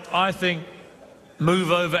know what? I think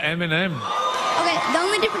move over Eminem. Okay, the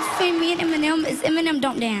only difference between me and Eminem is Eminem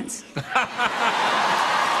don't dance.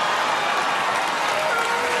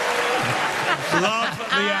 Love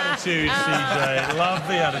the attitude, CJ. Love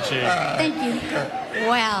the attitude. Thank you.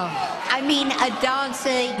 Well, I mean, a dancer,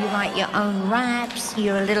 you write your own raps,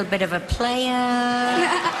 you're a little bit of a player.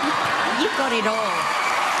 You've got it all.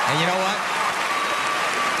 And you know what?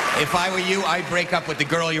 If I were you, I'd break up with the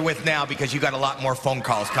girl you're with now because you got a lot more phone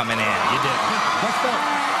calls coming in. You did. Let's go.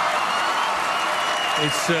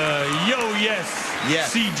 It's Yo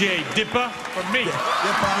Yes, CJ Dippa from me.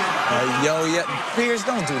 Yo, yeah. Piers,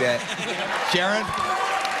 don't do that. Sharon?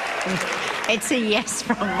 It's a yes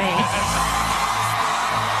from me.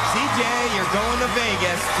 CJ, you're going to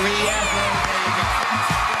Vegas. 3 years.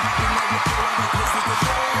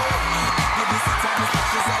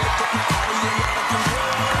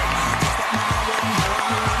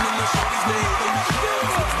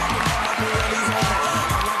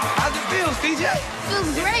 How's it feel, CJ?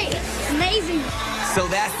 Feels great. Amazing. So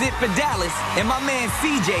that's it for Dallas, and my man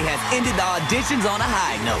CJ has ended the auditions on a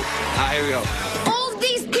high note. All right, here we go. All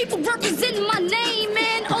these people represent my name,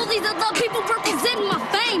 man. All these other people represent my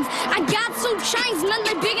fame. I got 2 chains, man,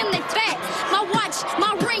 they big and they fat. My watch,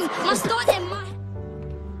 my ring, my star, and my...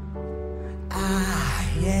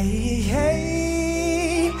 Yeah, yeah, yeah.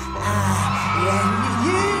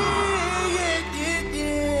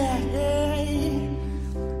 Yeah,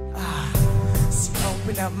 yeah. See,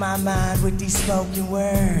 open up my mind with these spoken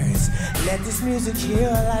words. Let this music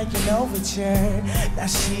heal like an overture. Now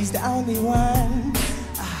she's the only one.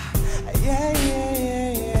 Yeah, yeah,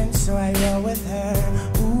 yeah, yeah. And so I roll with her.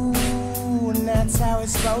 Ooh, and that's how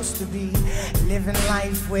it's supposed to be. Living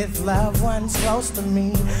life with loved ones close to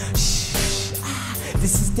me.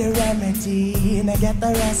 This is the remedy, and I got the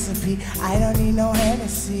recipe. I don't need no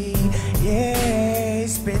Hennessy. Yeah,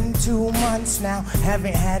 it's been 2 months now.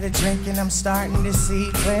 Haven't had a drink, and I'm starting to see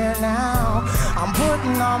clear now. I'm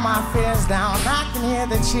putting all my fears down. I can hear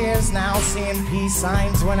the cheers now. Seeing peace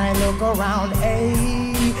signs when I look around. Hey,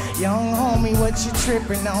 young homie, what you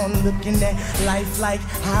tripping on? Looking at life like,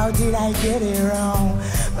 how did I get it wrong?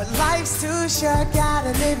 But life's too short,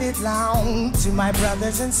 gotta live it long. To my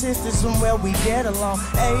brothers and sisters from where we get along.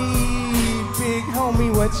 Hey, big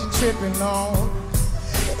homie, what you tripping on?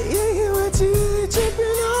 Yeah, what you tripping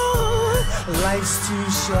on? Life's too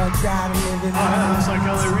short, gotta live it long. Looks like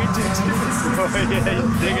how they read it. Yeah,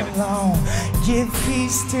 you're digging it. Give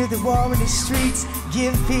peace to the war in the streets.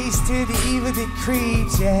 Give peace to the evil that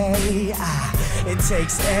creeps. Yeah, it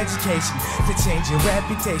takes education to change your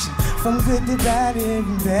reputation. From good to bad,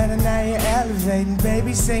 even better, now you're elevating.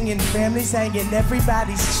 Baby singing, families hanging,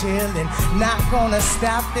 everybody's chilling. Not gonna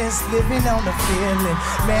stop this, living on the feeling.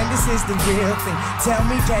 Man, this is the real thing. Tell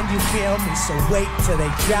me, can you feel me? So wait till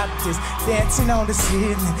they drop this, dancing on the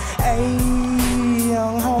ceiling. Hey,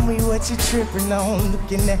 young homie, what you tripping on?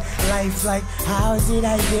 Looking at life like, how did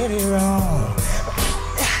I get it wrong?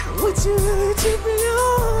 What you tripping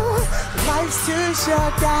on? Life's too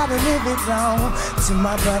short, gotta live it long. To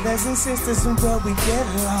my brothers and sisters from where we get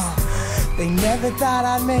along. They never thought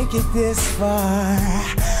I'd make it this far.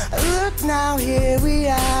 Look now, here we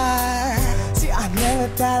are. See, I never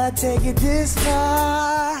thought I'd take it this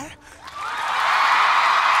far.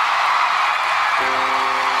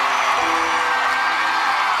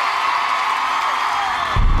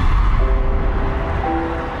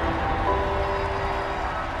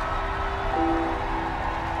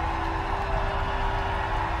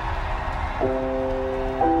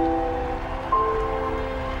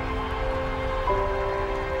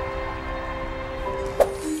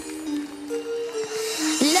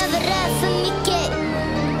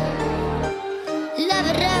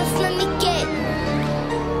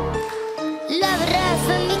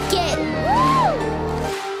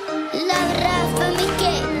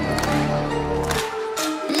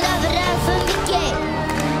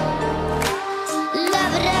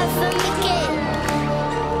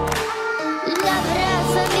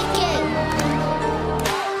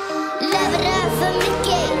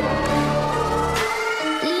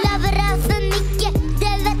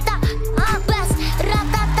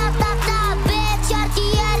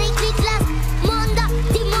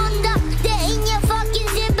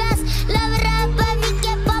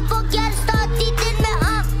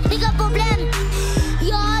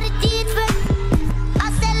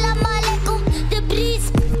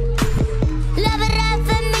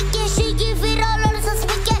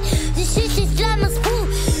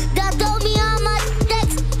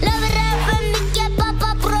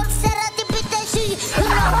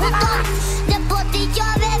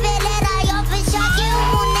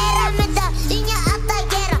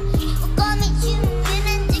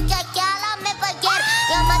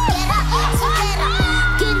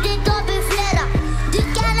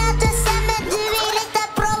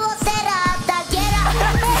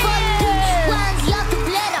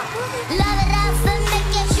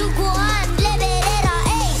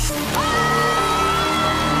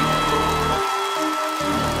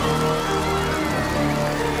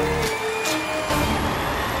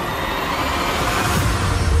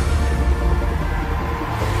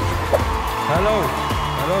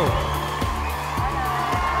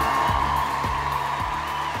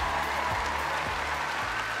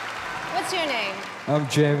 What's your name? I'm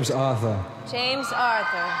James Arthur. James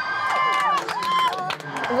Arthur.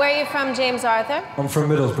 Where are you from, James Arthur? I'm from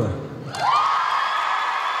Middlesbrough.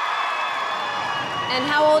 And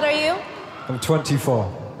how old are you? I'm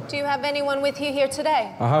 24. Do you have anyone with you here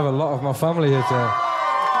today? I have a lot of my family here today.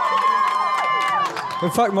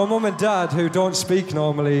 In fact, my mum and dad, who don't speak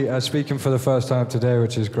normally, are speaking for the first time today,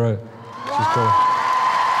 which is great. Which is cool.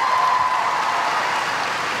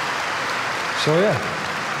 So, yeah.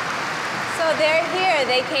 So they're here.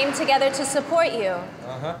 They came together to support you.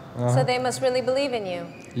 So they must really believe in you.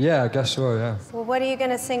 Yeah, I guess so, yeah. Well, what are you going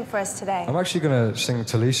to sing for us today? I'm actually going to sing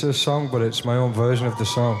Talisa's song, but it's my own version of the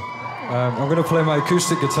song. I'm going to play my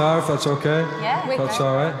acoustic guitar, if that's okay. Yeah. If that's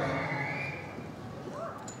all right.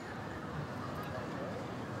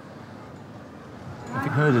 Have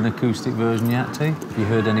you heard an acoustic version yet, T? Have you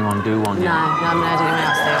heard anyone do one yet? No, I haven't heard anyone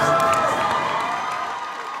else do it.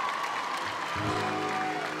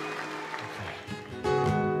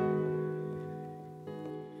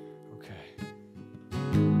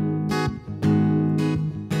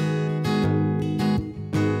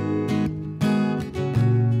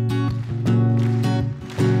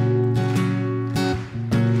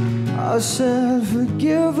 I said,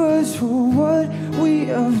 forgive us for what we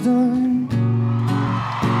have done.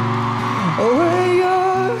 We're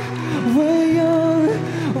young, we're young,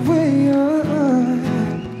 we're young.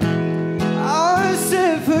 I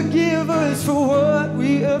said, forgive us for what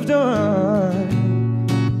we have done.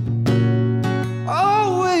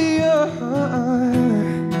 Oh, we're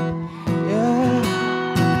young,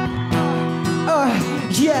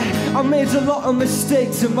 yeah. I made a lot of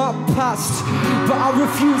mistakes in my past, but I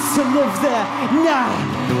refuse to live there, nah.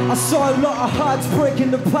 I saw a lot of hearts break in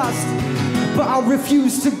the past, but I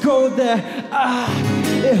refuse to go there.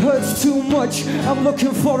 It hurts too much. I'm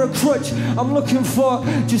looking for a crutch. I'm looking for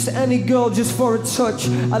just any girl, just for a touch.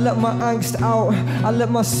 I let my angst out, I let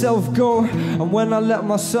myself go, and when I let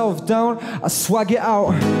myself down, I swag it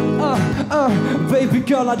out. Baby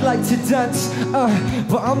girl, I'd like to dance,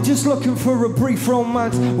 but I'm just looking for a brief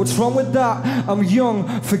romance. What's wrong with that? I'm young,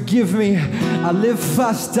 forgive me. I live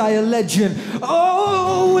fast, die a legend.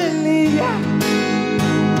 Oh, Willie.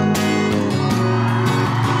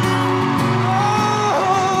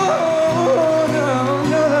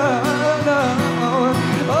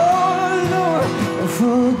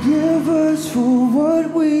 Forgive us for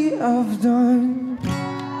what we have done.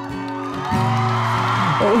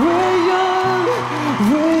 We're young,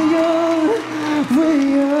 we're young, we're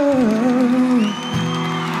young.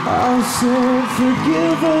 I said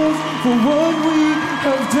forgive us for what we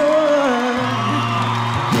have done.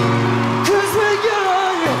 'Cause we're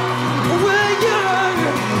young, we're young,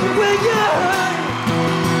 we're young.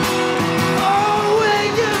 Oh, we're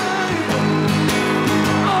young.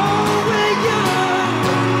 Oh, we're young.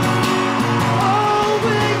 Oh,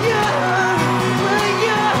 we're young. We're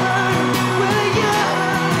young. We're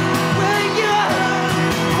young. We're young.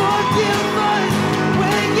 Forgive us.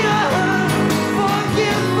 We're young.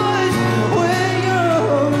 Forgive us. We're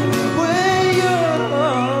young. We're young.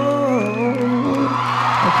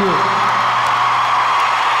 Thank you.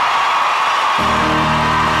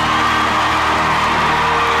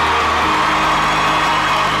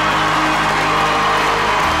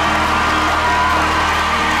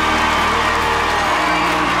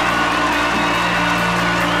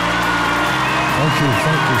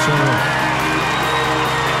 Thank you so much.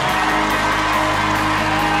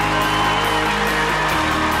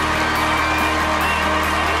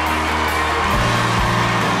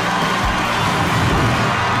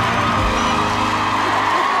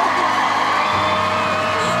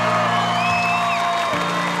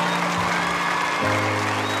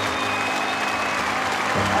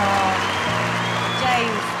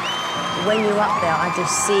 When you're up there, I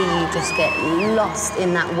just see you just get lost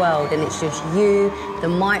in that world, and it's just you, the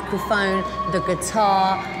microphone, the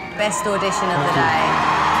guitar. Best audition of the day.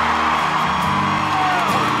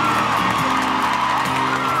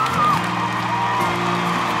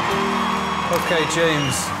 Okay,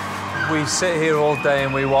 James, we sit here all day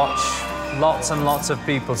and we watch lots and lots of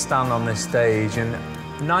people stand on this stage, and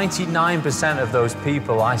 99% of those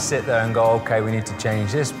people, I sit there and go, okay, we need to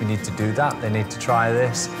change this, we need to do that, they need to try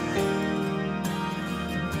this.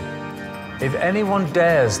 If anyone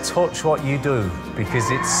dares touch what you do, because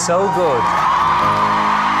it's so good.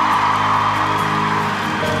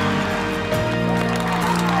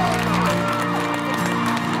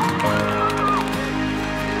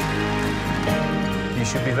 You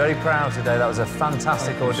should be very proud today. That was a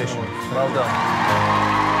fantastic audition. Well done.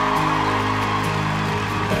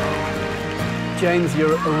 James,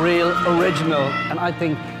 you're a real original, and I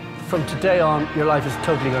think From today on, your life is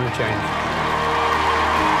totally going to change.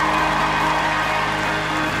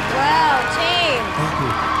 Well, James. Thank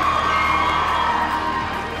you.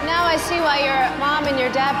 Now I see why your mom and your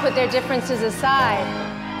dad put their differences aside.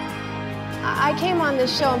 I came on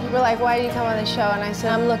this show and people were like, why do you come on this show? And I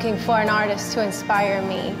said, I'm looking for an artist to inspire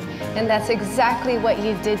me. And that's exactly what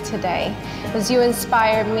you did today, was you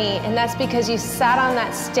inspired me. And that's because you sat on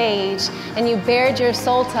that stage and you bared your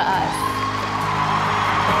soul to us.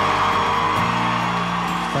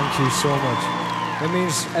 Thank you so much. It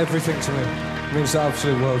means everything to me. It means the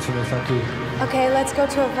absolute world to me. Thank you. Okay, let's go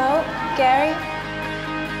to a vote. Gary?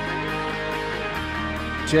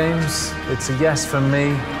 James, it's a yes from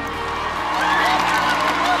me.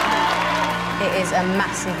 It is a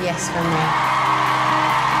massive yes from me.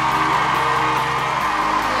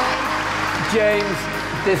 James,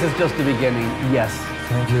 this is just the beginning. Yes.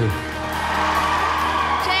 Thank you.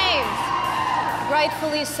 James!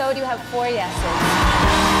 Rightfully so, do you have 4 yeses?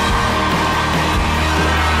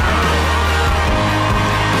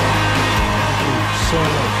 So much.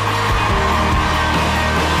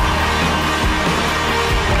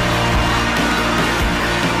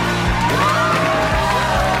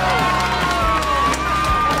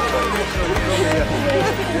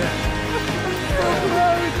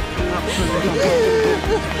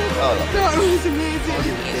 That was amazing.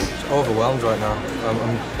 It's overwhelmed right now. I'm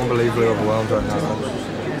unbelievably overwhelmed right now.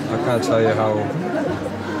 I can't tell you how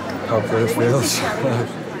good it feels.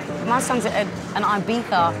 My song's an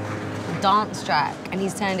Ibiza dance track, and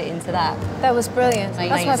he's turned it into that. That was brilliant. Like,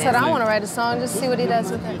 that's why I said I want to write a song, just see what he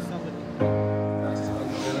does with it.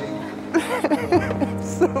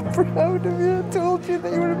 So proud of you. I told you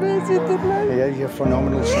that you were amazing tonight. Yeah, you're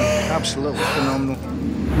phenomenal, son. Absolutely phenomenal.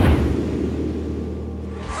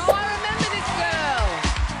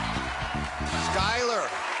 Skylar,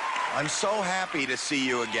 I'm so happy to see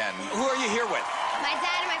you again. Who are you here with? My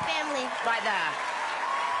dad and my family. Right there.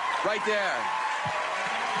 Right there.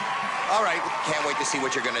 All right, can't wait to see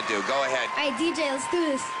what you're gonna do. Go ahead. All right, DJ, let's do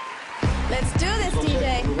this. Let's do this,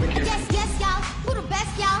 DJ. Yes, yes, y'all. Who the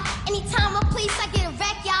best, y'all? Anytime I please, I get a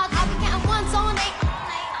wreck, y'all. I'll be counting ones on it.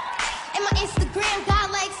 And my Instagram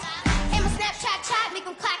got likes. And my Snapchat chat make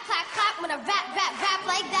them clap, clap, clap when I rap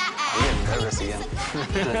like that. Nervous again.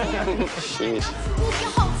 Sheesh. Move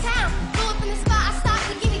your whole town. Go up in the spot, I stop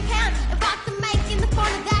to give you pound. And rock the mic in the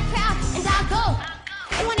front of that crowd. And I'll go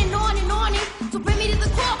on and on and on it. So bring me to the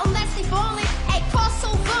court unless they ballin'. Hey,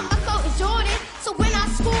 crossover, my coat is Jordan. So when I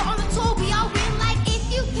score on the tour, we all win like if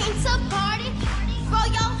you came to party. Throw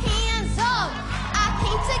your hands up. I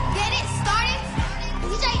came to get it started.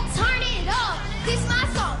 DJ, turn it up. This my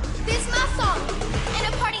song. This my song. And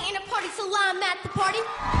a party, till I'm at the party.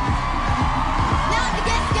 Now,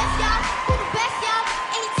 yes, y'all. Who the best, y'all?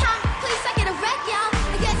 Anytime, please, I get a wreck, y'all.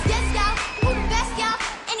 Yes, y'all. Who the best, y'all?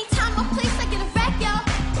 Anytime, please, I get a wreck, y'all.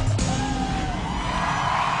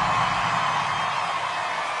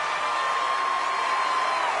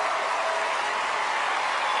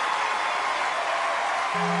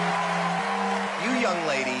 You, young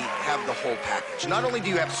lady, have the whole package. Not only do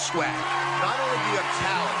you have swag, not only do you have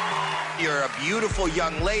talent, you're a beautiful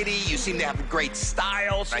young lady. You seem to have great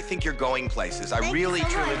style. I think you're going places. I really,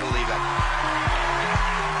 truly believe that.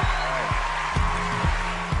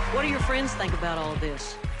 What do your friends think about all of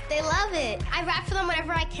this? They love it. I rap for them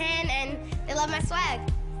whenever I can, and they love my swag.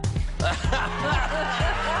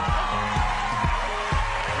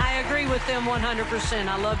 I agree with them 100%.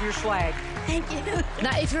 I love your swag. Thank you.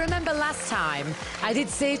 Now, if you remember last time, I did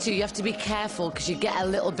say to you, you have to be careful because you get a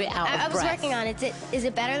little bit out of breath. I was working on it. Is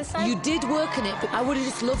it better this time? You did work on it, but I would have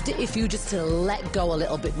just loved it if you just to let go a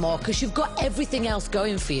little bit more because you've got everything else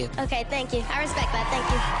going for you. Okay, thank you. I respect that. Thank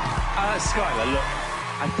you. Skylar, look,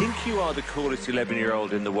 I think you are the coolest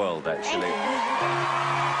 11-year-old in the world, actually.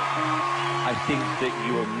 I think that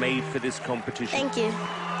you are made for this competition. Thank you.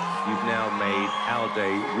 You've now made our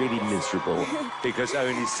day really miserable because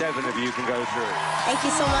only 7 of you can go through. Thank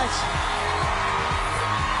you so much.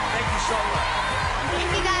 Thank you so much. Thank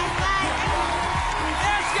you, guys. Bye.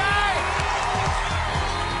 Yes, guys!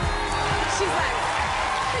 She's like...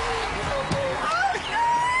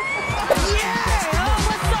 Yeah! Oh,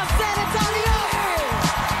 what's up, San Antonio?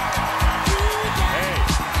 Hey.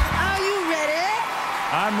 Are you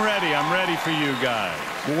ready? I'm ready for you guys.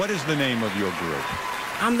 Well, what is the name of your group?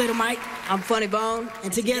 I'm Little Mike, I'm Funny Bone,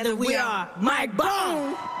 and together we are Mike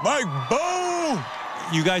Bone! Mike Bone!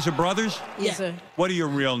 You guys are brothers? Yes, sir. What are your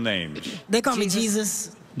real names? They call me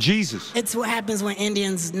Jesus. Jesus? It's what happens when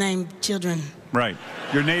Indians name children. Right.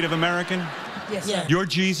 You're Native American? Yes, sir. You're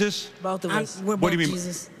Jesus? Both of us. We're both What do you mean?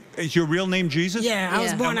 Jesus. Is your real name Jesus? Yeah, I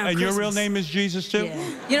was born on And your Christmas. real name is Jesus, too?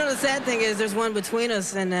 Yeah. You know, the sad thing is there's one between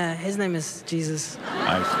us, and his name is Jesus.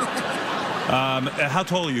 I see. How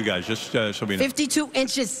tall are you guys, just so we know? 52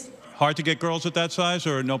 inches. Hard to get girls at that size,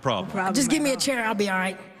 or no problem? Just give me a chair, I'll be all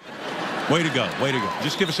right. Way to go, way to go.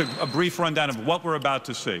 Just give us a brief rundown of what we're about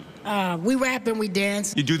to see. We rap and we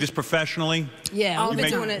dance. You do this professionally? Yeah, I've been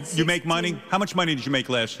doing it. You make money? How much money did you make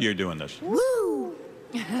last year doing this? Woo!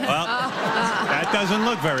 Well, that doesn't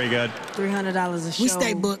look very good. $300 a show. We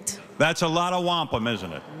stay booked. That's a lot of wampum,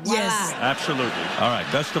 isn't it? Yes. Absolutely. All right,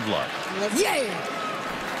 best of luck. Yeah!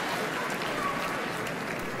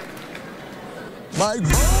 My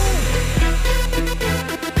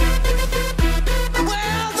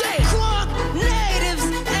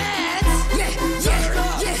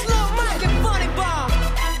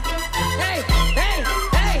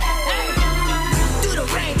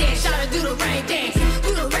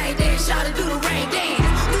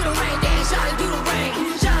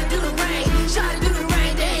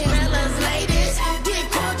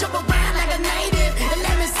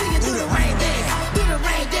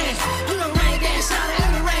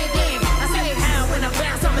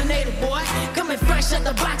Shut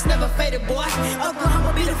the box, never faded, boy.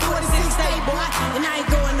 Oklahoma be the 46th state, boy. And I ain't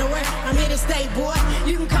going nowhere, I'm here to stay, boy.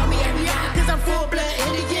 You can call me every hour, cause I'm full-blood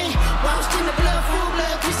Indian. Washed in the blood,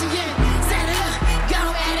 full-blood Christian. Set it up, go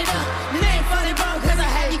add it up. It ain't funny, bro, cause I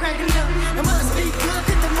had you cracking it up. I must be good,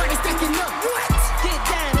 cause the money's stacking up. What? Get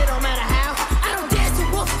down, it don't matter how. I don't dance to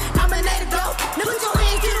wolf, I'm a native though. Now put your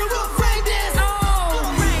hands to the roof, rain dance. Oh!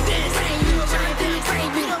 Rain dance, rain, you a rain dance,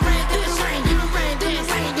 rain, you a rain dance, rain, you a rain dance,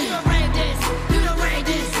 rain, you a rain dance.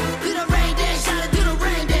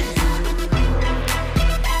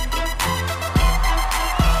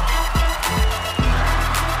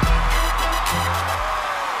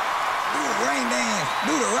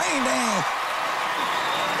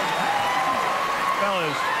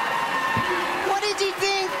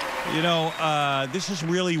 You know, this is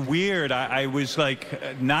really weird. I was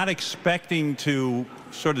like not expecting to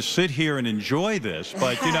sort of sit here and enjoy this,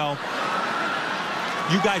 but you know,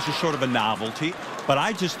 you guys are sort of a novelty. But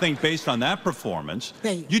I just think based on that performance,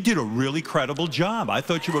 you did a really credible job. I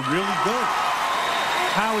thought you were really good.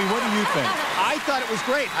 Howie, what do you think? I thought it was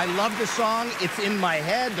great. I love the song. It's in my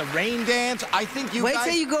head, the rain dance. I think you Wait guys...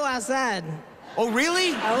 till you go outside. Oh,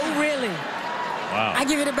 really? Oh, really? Wow. I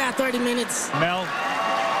give it about 30 minutes. Mel?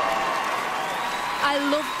 I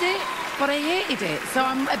loved it, but I hated it, so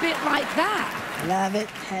I'm a bit like that. Love it,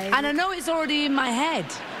 hate And I know it's already in my head.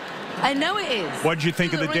 I know it is. What did you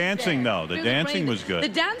think of the dancing, though? The dancing was good. The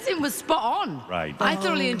dancing was spot on. Right. I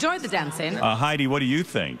thoroughly enjoyed the dancing. Heidi, what do you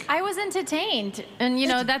think? I was entertained, and you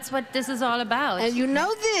know, that's what this is all about. And you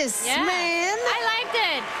know this, yeah. man. I liked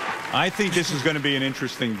it. I think this is going to be an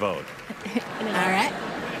interesting vote. All right.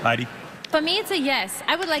 Heidi? For me, it's a yes.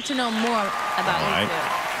 I would like to know more about you two.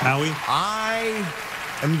 Howie? I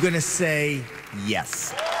am going to say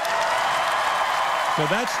yes. So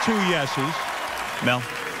that's 2 yeses. Mel?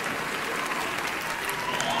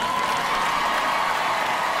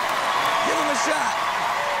 Shot.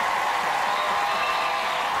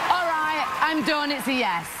 All right, I'm done. It's a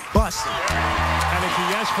yes. Bust. And it's a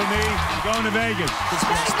yes for me. I'm going to Vegas.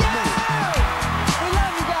 Thank you. We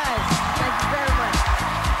love you guys. Thank you very much.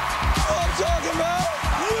 Oh, I'm talking about.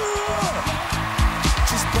 Yeah.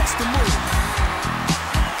 Just bust the move.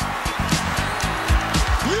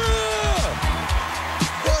 Yeah.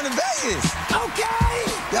 Going to Vegas. Okay.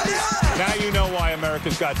 Yeah. Now you know why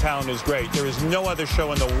America's Got Talent is great. There is no other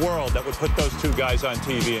show in the world that would put those 2 guys on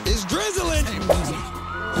TV. It's drizzling.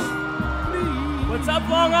 What's up,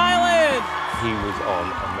 Long Island? He was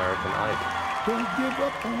on American Idol. Don't give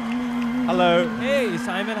up on me. Hello. Hey,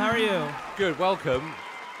 Simon, how are you? Good, welcome.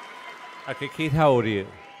 Okay, Keith, how old are you?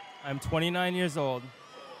 I'm 29 years old.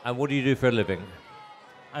 And what do you do for a living?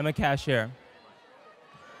 I'm a cashier.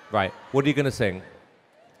 Right. What are you going to sing?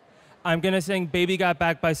 I'm going to sing Baby Got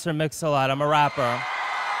Back by Sir Mix-a-Lot. I'm a rapper.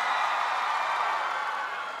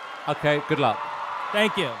 Okay, good luck.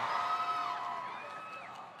 Thank you.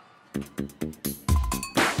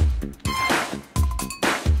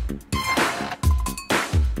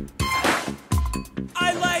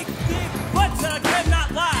 I like big butts and I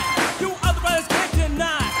cannot lie. You other brothers can't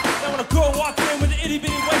deny. Now when a girl walks in with an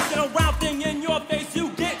itty-bitty waist and a round thing in your face, you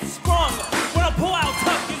get sprung. When I pull out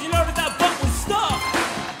tough, cause you know that that butt was stuffed.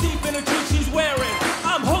 Deep in the jeans she's wearing.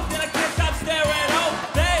 I'm hooked and I can't stop staring. Oh,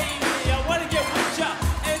 baby, I wanna get with ya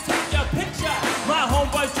and take your picture. My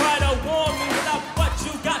homeboys try to warn me without what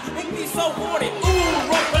you got. Make me so horny.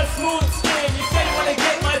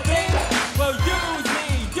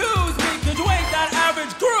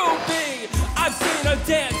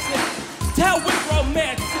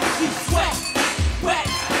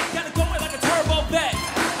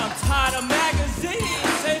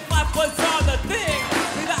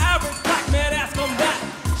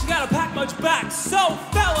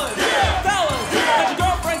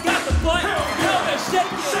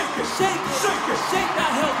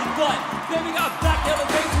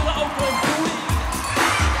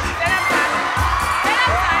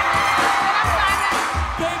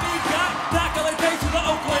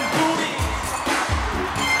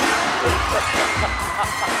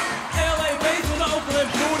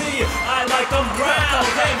 like I'm round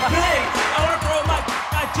and big. I wanna throw my,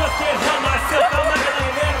 I just can't help myself. I'm like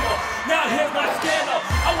an animal. Now here's my scandal.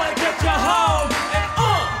 I wanna get you home and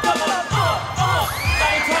come on,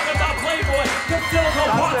 I ain't talking about Playboy, cause still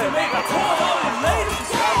no part to make a call. Ladies,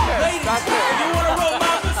 if you wanna roll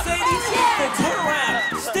my Mercedes, then turn around,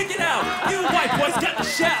 stick it out. You white boys got to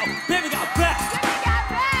shout. Baby got back.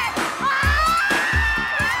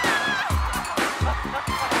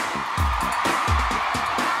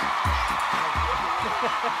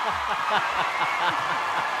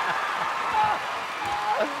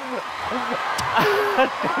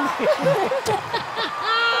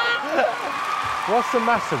 What's the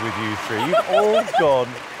matter with you three? You've all gone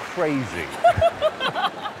crazy.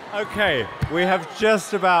 Okay, we have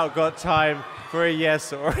just about got time for a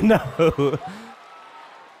yes or a no.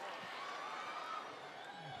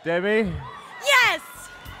 Demi? Yes!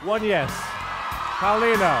 One yes.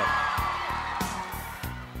 Paulina?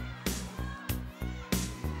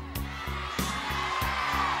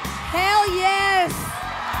 Hell yes!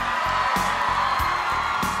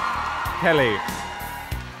 Kelly?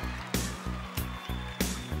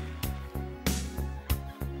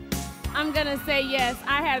 I'm gonna say yes.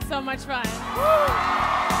 I had so much fun.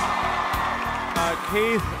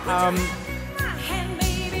 Keith?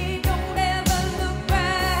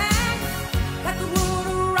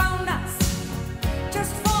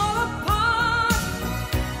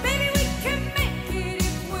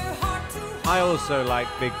 I also like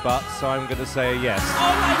big butts, so I'm going to say yes.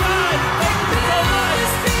 Oh my God! Thank you so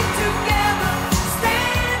much!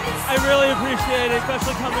 I really appreciate it,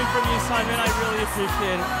 especially coming from you, Simon. I really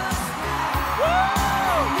appreciate it.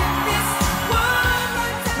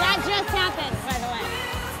 That just happened, by the way.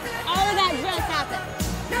 All of that just happened.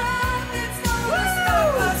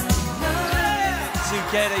 To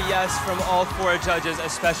get a yes from all 4 judges,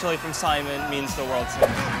 especially from Simon, means the world to me.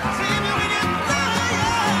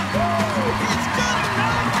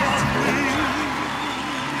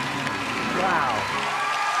 Wow.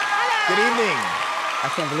 Good evening. I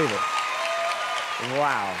can't believe it.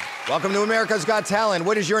 Wow. Welcome to America's Got Talent.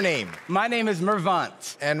 What is your name? My name is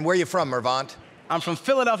Mervant. And where are you from, Mervant? I'm from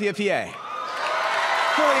Philadelphia, PA. Philly in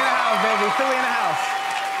the house, baby. Philly in the house.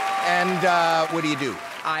 And what do you do?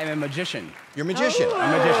 I'm a magician. You're a magician?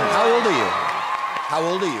 I'm a magician. How old are you? How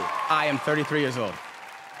old are you? I am 33 years old.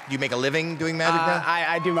 Do you make a living doing magic now?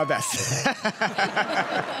 I do my best.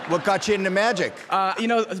 What got you into magic? You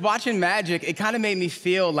know, watching magic, it kind of made me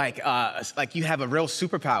feel like you have a real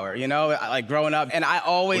superpower, you know, like growing up. And I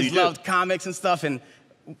always loved comics and stuff, and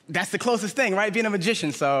that's the closest thing, right? Being a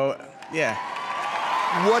magician, so yeah.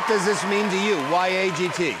 What does this mean to you? Why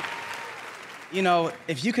AGT? You know,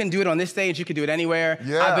 if you can do it on this stage, you can do it anywhere.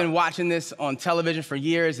 Yeah. I've been watching this on television for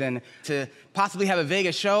years, and to possibly have a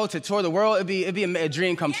Vegas show, to tour the world, it'd be a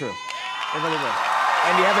dream come true. It really would.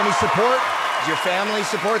 And do you have any support? Does your family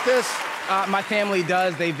support this? My family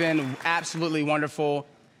does. They've been absolutely wonderful.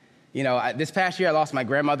 You know, this past year, I lost my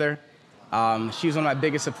grandmother. She was one of my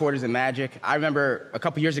biggest supporters in magic. I remember a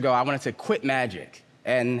couple years ago, I wanted to quit magic,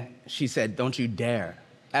 and she said, "Don't you dare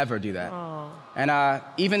ever do that." Aww. And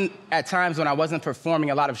even at times when I wasn't performing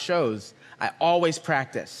a lot of shows, I always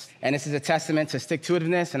practiced. And this is a testament to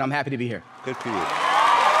stick-to-itiveness, and I'm happy to be here. Good for you. Good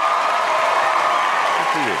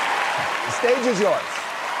for you. The stage is yours.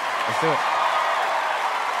 Let's do it.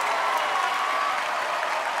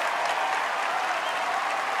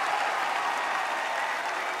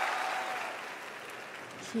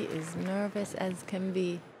 He is nervous as can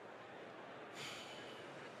be.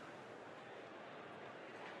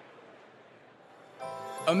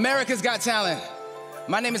 America's Got Talent.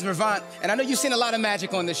 My name is Mervant, and I know you've seen a lot of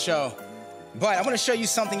magic on this show, but I want to show you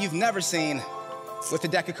something you've never seen with the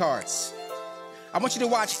deck of cards. I want you to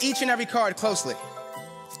watch each and every card closely,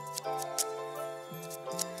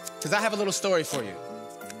 because I have a little story for you.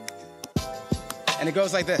 And it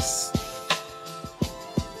goes like this.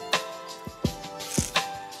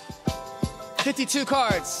 52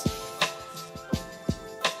 cards.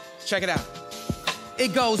 Check it out.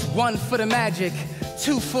 It goes 1 for the magic,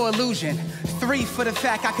 2 for illusion, 3 for the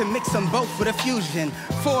fact I can mix them both with a fusion,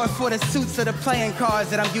 4 for the suits of the playing cards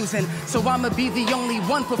that I'm using. So I'ma be the only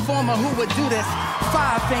one performer who would do this.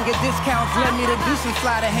 5-finger discounts led me to do some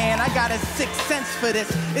sleight of hand. I got a 6th sense for this.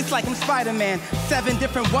 It's like I'm Spider-Man. 7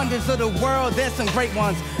 different wonders of the world, there's some great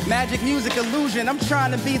ones. Magic, music, illusion, I'm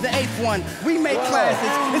trying to be the 8th one. We make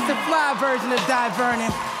classics, it's the fly version of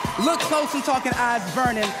Diverning. Look close, I'm talking eyes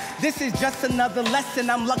burning. This is just another lesson.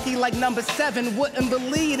 I'm lucky like number 7. Wouldn't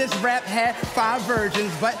believe this rap had 5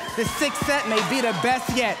 versions, but the 6th set may be the best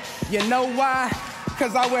yet. You know why?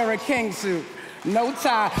 Cause I wear a king suit. no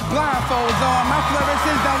tie. Blindfolds on, my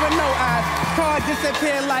fluorescents done with no eyes. Car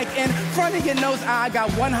disappear like in front of your nose. I got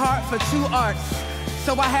one heart for two arts,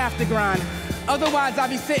 so I have to grind. Otherwise, I'll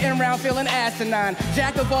be sitting around feeling asinine.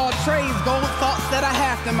 Jack of all trades, gold thoughts that I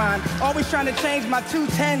have to mind. Always trying to change my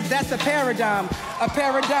 210s, that's a paradigm. A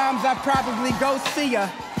paradigms, I probably go see ya.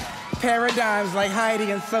 Paradigms like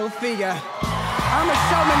Heidi and Sophia. I'm a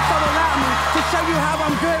showman, so allow me to show you how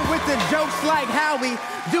I'm good with the jokes like Howie.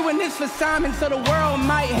 Doing this for Simon so the world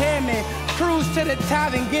might hear me. Cruise to the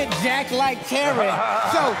top and get jacked like Terry.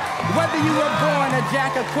 So, whether you were born a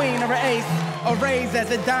jack, a queen, or an ace, or raised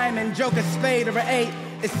as a diamond, joke, a spade, or an 8,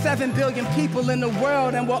 it's 7 billion people in the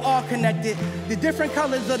world and we're all connected. The different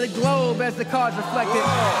colors of the globe as the cards reflected.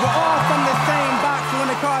 We're all from the same box when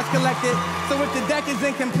the cards collected. So if the deck is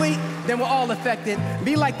incomplete, then we're all affected.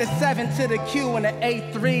 Be like the 7 to the Q and the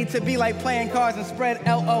A3 to be like playing cards and spread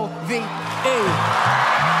L-O-V-E. Thank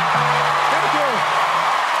you.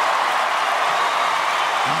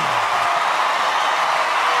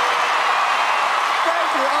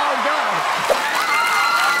 Thank you, oh God.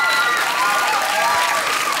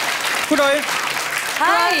 God dag.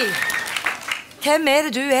 Hei! Hvem er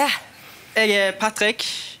det du er? Jeg er Patrick,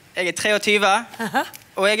 jeg er 23,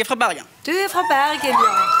 og jeg er fra Bergen. Du er fra Bergen, ja.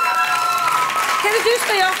 Hva er det du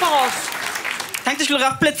skal gjøre for oss? Tenkte jeg skulle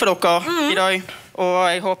rappe litt for dere i dag,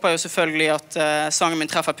 og jeg håper jo selvfølgelig at sangen min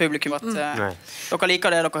treffer publikum, at dere liker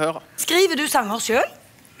det dere hører. Skriver du sanger selv?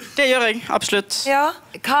 Det gjør jeg, absolutt. Ja,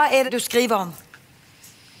 hva er det du skriver om?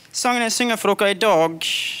 Sangen jeg synger for dere i dag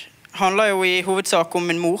handler jo i hovedsak om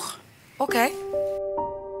min mor. Ok.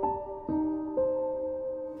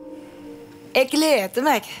 Jeg gleder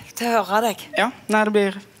meg til å høre deg. Ja, nei, det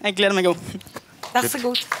blir... Jeg gleder meg også. Vær så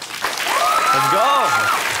god. Let's go!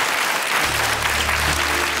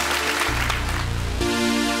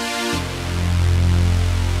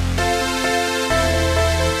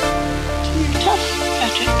 You're tough,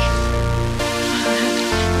 Patrick.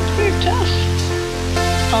 You're tough.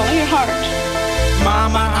 Follow your heart.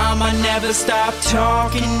 Mama, I'ma never stop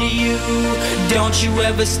talking to you. Don't you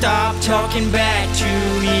ever stop talking back to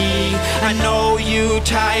me. I know you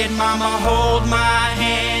tired, mama, hold my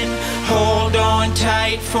hand. Hold on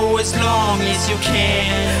tight for as long as you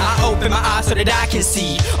can. I open my eyes so that I can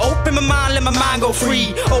see. Open my mind, let my mind go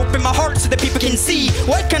free. Open my heart so that people can see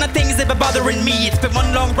what kind of things have been bothering me. It's been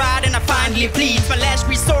one long ride and I finally plead. It's my last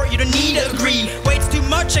resort, you don't need to agree. Wait's too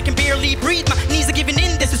much, I can barely breathe. My knees are giving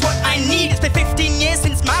in, this is what I need. It's been 15 years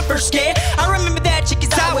since my first scare. I remember that chick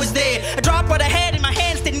as I was there. I dropped what I had in my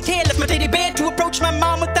hands, didn't care. Left my teddy bear to approach my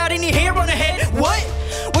mom without any hair on her head. What?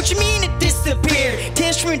 What you mean it disappeared?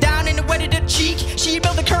 Tears streaming down and it wetted her cheek. She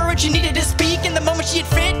built the courage she needed to speak. And the moment she had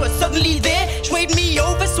fed was suddenly there. She waved me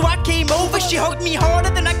over so I came over. She hugged me harder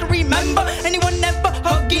than I could remember anyone ever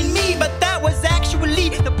hugging me. But that was actually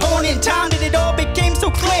the point in time that it all became so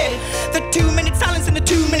clear. The 2-minute silence and the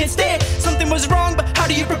 2-minute stare. Something was wrong, but how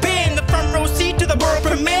do you prepare? In the front row seat to the world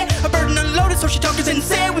premiere, a burden unloaded so she talked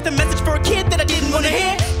sincere with a message for a kid that I didn't want to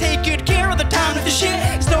hear. Take good care of the time of the shit.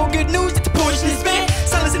 It's no good news, it's a poison in spare.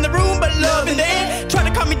 Silence in the room, but love in the air. Tried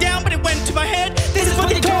to calm me down, but it went to my head. This is what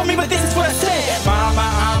they told me, but this is what I said. Mama,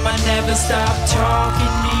 I'ma never stop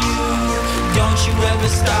talking to you. Don't you ever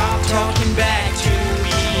stop talking back to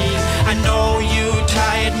me. I know you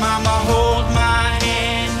tired, mama, hold my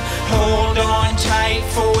hand. Hold on tight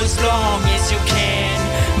for as long as you can.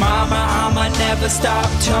 Mama, I'ma never stop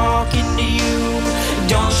talking to you.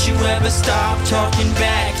 Don't you ever stop talking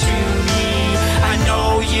back to me. I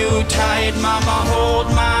know you tired, mama, hold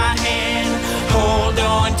my hand. Hold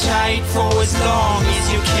on tight for as long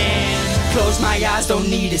as you can. Close my eyes, don't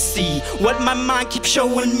need to see what my mind keeps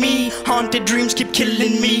showing me. Haunted dreams keep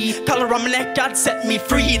killing me. Color on my neck, God set me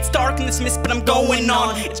free. It's dark in this mist, but I'm going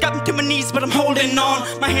on. It's got me to my knees, but I'm holding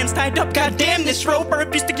on. My hands tied up, goddamn this rope. I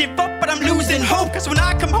refuse to give up, but I'm losing hope. Cause when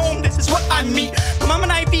I come home, this is what I meet. My mom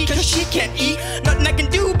and IV, cause she can't eat. Nothing I can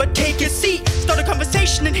do but take a seat. Start a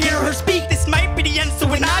conversation and hear her speak. This might be the end, so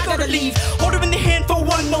when I gotta leave, hold her in the hand for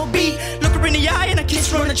one more beat. Look her in the eye and I kiss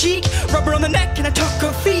her on the cheek. Rub her on the neck and I tuck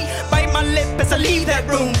her feet. Bite my lip as I leave that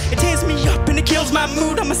room. It tears me up and it kills my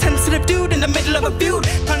mood. I'm a sensitive dude in the middle of a feud.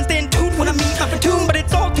 Trying to stay in tune when I meet my platoon, but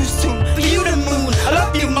it's all too soon for you to moon. I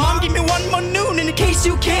love you, mom, give me one more noon. And in case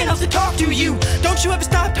you can, I'll still talk to you. Don't you ever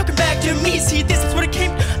stop talking back to me. See, this is what it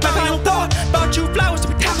came, my final thought. About you, flowers,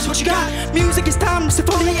 every time is what you got. Music is timeless, if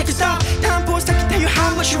only I could stop. Time for a second, tell you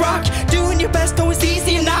how much you rock. Doing your best, always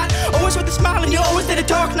easy and not. Always with a smile and you're always there to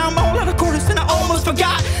talk. Now I'm all out of quarters and I almost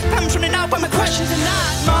forgot. Time's running out, but my questions are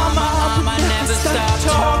not. Mama, I'ma never stop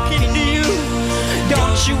talking to you.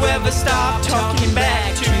 Don't you ever stop talking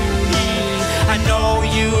back to me. I know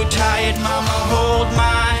you tired, mama.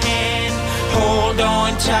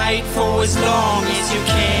 on tight for as long as you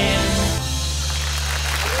can.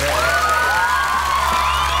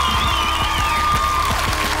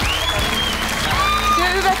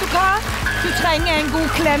 Du, vet du hva? Du trenger en god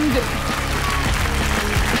klem, du.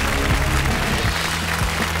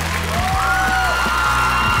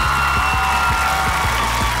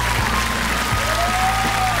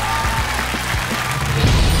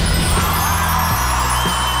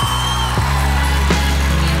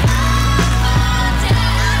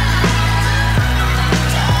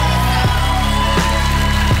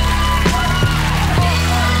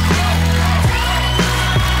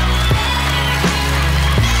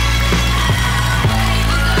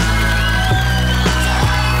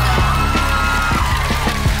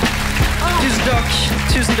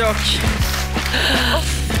 Tusen takk.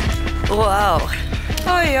 Wow.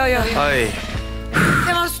 Oi, oi, oi. Oi.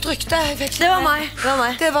 Det var strykte. Det var meg.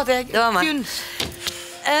 Det var deg. Det var meg. Kun.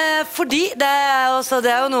 Fordi det er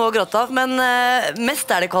jo noe å gråte av, men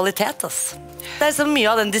mest er det kvalitet, ass. Det er så mye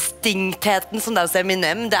av den distinktheten som det er hos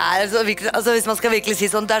Eminem. Det er så virkelig, altså hvis man skal virkelig si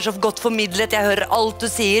sånn, det er så godt formidlet, jeg hører alt du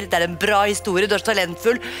sier, det er en bra historie, du er så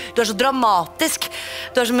talentfull, du er så dramatisk,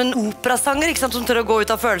 du er som en operasanger, ikke sant, som tør å gå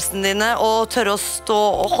ut av følelsene dine, og tør å stå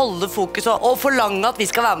og holde fokus, og forlange at vi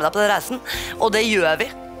skal være med deg på den reisen, og det gjør vi.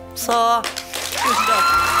 Så... Tusen takk.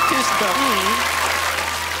 Tusen takk.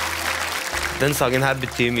 Den sangen her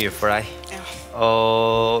betyr mye for deg. Ja.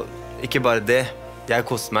 Og ikke bare det, jeg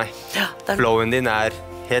koser meg. Ja, flowen din er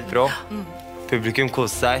helt rå. Publikum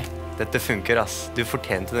koser seg. Dette funker, ass. Du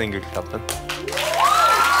fortjente den gullklappen.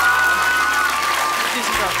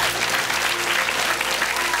 Tusen takk.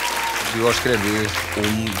 Du har skrevet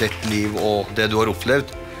om ditt liv og det du har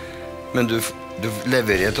opplevd, men du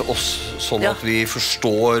leverer til oss sånn at vi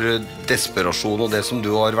forstår desperasjon og det som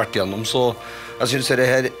du har vært gjennom, så jeg synes dette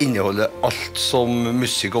her inneholder alt som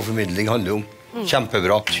musikk og formidling handler om.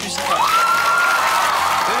 Kjempebra. Tusen takk.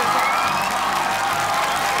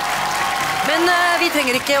 Men vi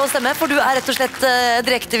trenger ikke å stemme, for du er rett og slett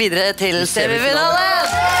direkte videre til semifinalen.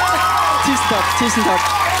 Tusen takk, tusen takk.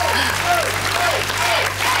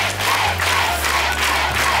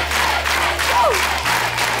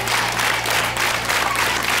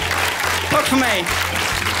 Takk for meg.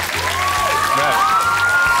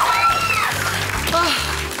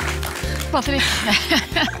 Patrick.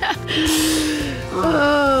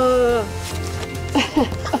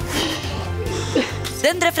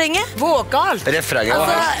 Den refrenget. Vågalt. Refrenget var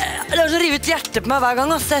her. Det var så å rive ut hjertet på meg hver gang.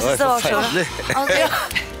 Jeg synes det var så...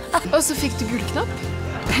 Og så fikk du gullknapp.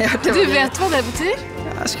 Du vet hva det betyr?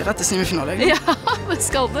 Jeg skal rett til semifinale. Ja, det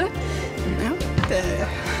skal du. Ja, det...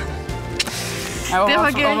 Det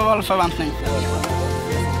var gøy. Over all forventning.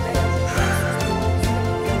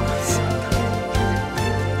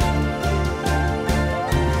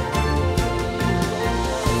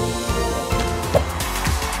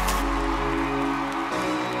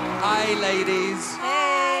 Hi, ladies.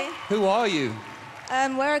 Hey. Who are you?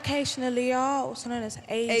 We're Acacia and Aaliyah, also known as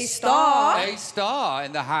A-Star. A-Star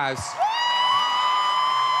in the house.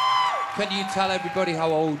 Can you tell everybody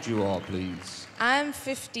how old you are, please? I'm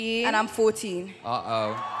 15. And I'm 14.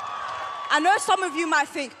 Uh-oh. I know some of you might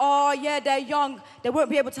think, oh, yeah, they're young. They won't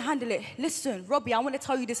be able to handle it. Listen, Robbie, I want to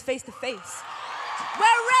tell you this face to face.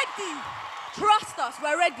 We're ready. Trust us,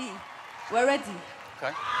 we're ready. We're ready.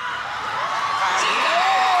 Okay.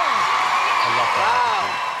 I love that.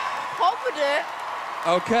 Wow. Confident.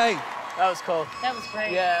 Okay. That was cool. That was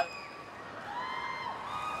great. Yeah.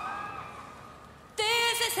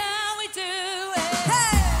 This is how we do it.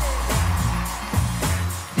 Hey!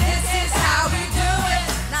 This is how we do it.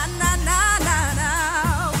 Na na na na na.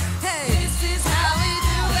 Hey! This is how we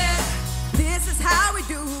do it. This is how we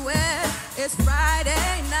do it. It's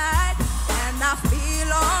Friday night and I feel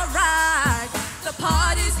alright. The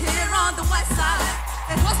party's here on the west side.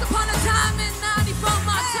 And once upon a time in 94,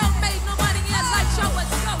 my show made no money and light show was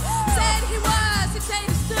go. Said he was, he said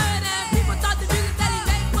he stood, and people thought the music that he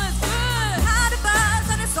made was good. Had a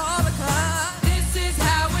buzz and it's all because this is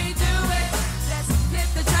how we do it. Let's flip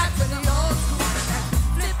the track for the old school.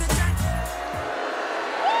 Flip the track.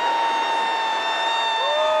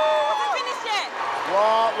 Haven't finished yet.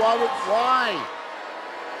 Why?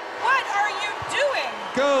 What are you doing?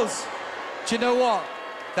 Girls, do you know what?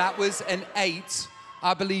 That was an 8.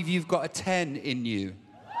 I believe you've got a 10 in you.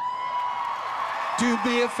 Do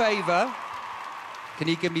me a favor. Can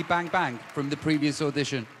you give me Bang Bang from the previous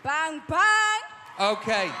audition? Bang, bang.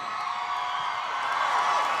 Okay.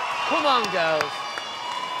 Come on, girls.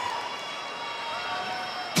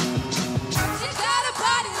 She's got a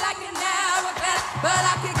body like an hourglass, but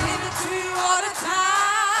I can give it to you all the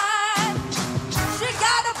time. She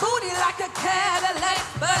got a booty like a Cadillac.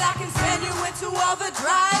 to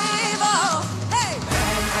overdrive. Oh, hey,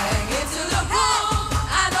 bang, bang into the room.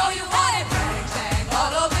 I know you want it. Bang, bang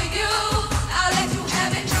all over you. I'll let you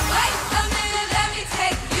have it. Wait a minute, let me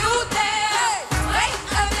take you there. Wait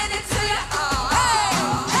a minute till you're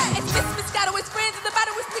hey. It's Miss Moscato, it's friends in the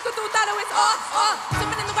battle, we sneak through that, it's all.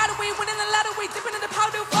 Dipping in the water, we winning the lotto, we dipping in the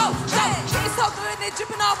powder. Oh, it's so good, they're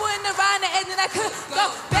dripping all wood and around the edge, and I could go.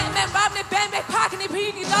 Batman, Robin, Bang, Bang, parking it,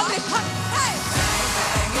 peeking, lovely. Hey, bang,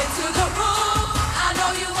 bang into the room. I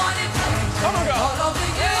know you want it. Bang, bang all over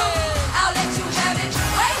you. I'll let you have it.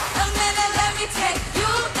 Wait a minute, let me take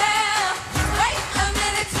you there. Wait a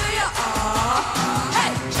minute till you're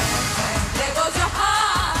hey, bang, bang, there goes your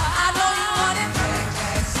heart. I know you want it. Bang,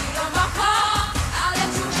 bang, seat on my heart. I'll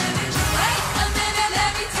let you have it. Wait a minute,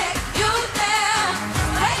 let me take you there.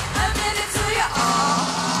 Wait a minute till you're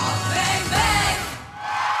bang, bang.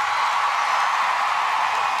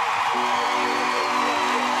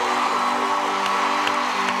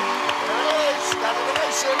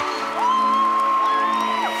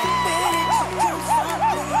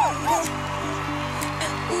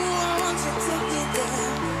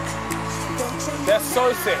 They're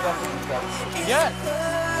so sick. Yeah.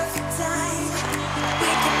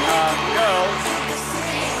 Girls.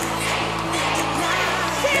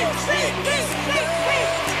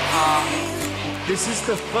 This is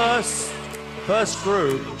the first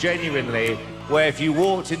group, genuinely, where if you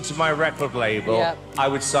walked into my record label, I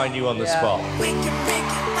would sign you on the spot.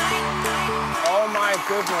 Oh my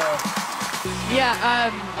goodness. Yeah,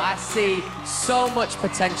 I see so much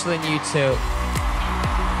potential in you two.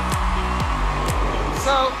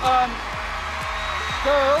 So,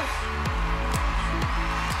 girls,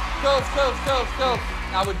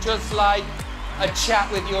 I would just like a chat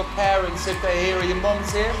with your parents if they're here, or your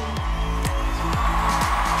mum's here.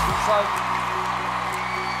 So,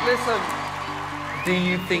 listen, do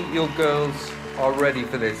you think your girls are ready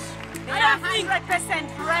for this? They are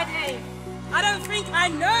 100% ready. I don't think I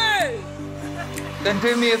know. Then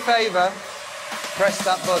do me a favor, press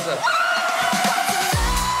that buzzer.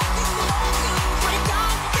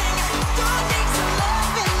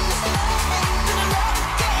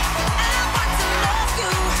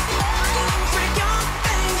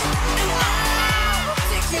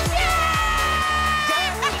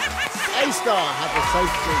 A-Star had the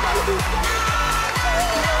safety.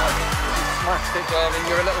 Smashed it, darling.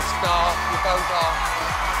 You're a little star. You both are.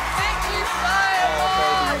 Thank you so much.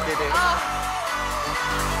 Baby, you did it.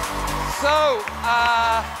 So,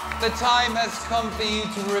 the time has come for you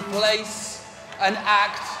to replace an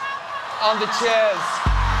act on the chairs.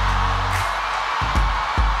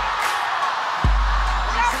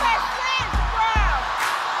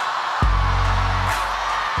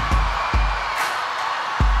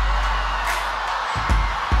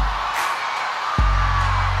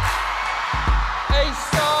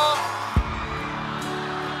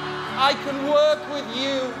 I can work with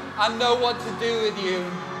you and know what to do with you,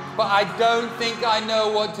 but I don't think I know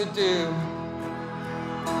what to do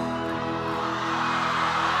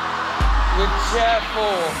with chair 4.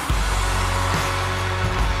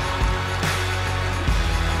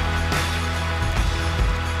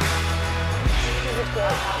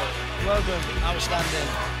 Well done. Outstanding.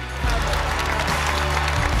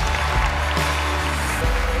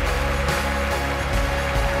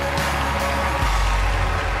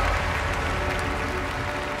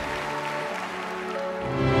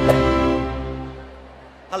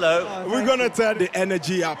 Hello. We're gonna turn the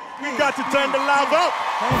energy up. We got to turn the love up.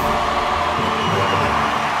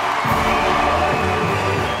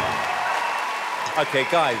 Okay,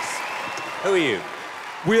 guys, who are you?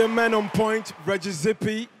 We are Men on Point, Reggie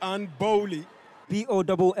Zippy and Bowley.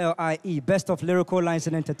 B-O-L-L-I-E, best of lyrical lines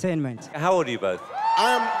and entertainment. How old are you both?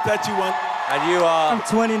 I am 31. And you are? I'm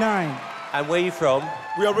 29. And where are you from?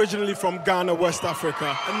 We are originally from Ghana, West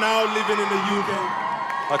Africa, and now living in the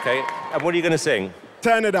UK. Okay, and what are you going to sing?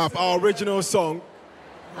 Turn It Up, our original song.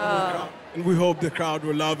 And we hope the crowd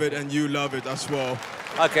will love it and you love it as well.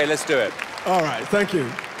 Okay, let's do it. All right, thank you.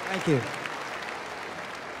 Thank you.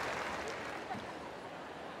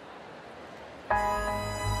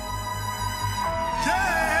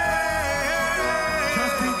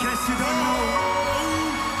 Just in case you don't know.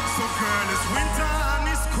 So girl, it's winter and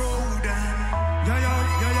it's cold and yo,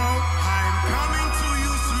 I'm coming to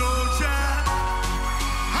you slow, Jack.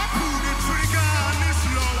 I pull the trigger and it's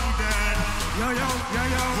loaded. Yo.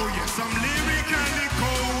 Oh yes, I'm lyrically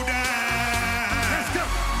coded. Let's go.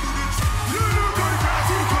 You look good,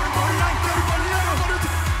 you look good, like everybody else.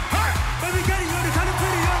 Hey, baby, get it, you're kind of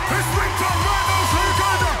pretty. It's winter, right now, so you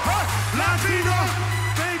got it. Latino,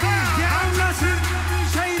 baby, yeah, I'm nothing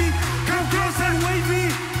shady. Come close and wave me.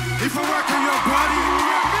 If I work on your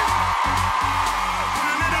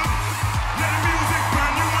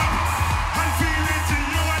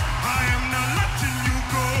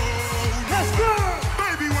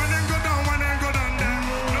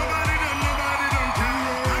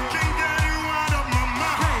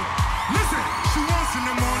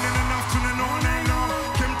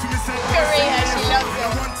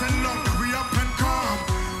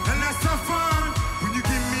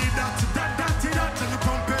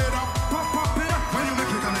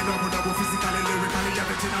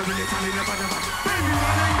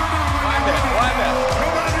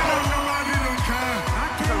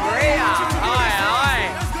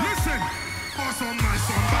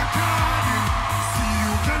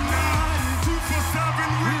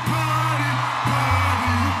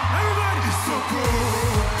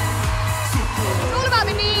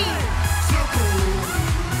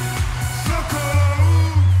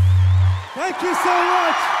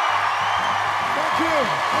you.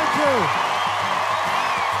 Thank you.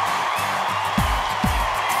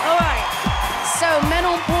 All right. So, men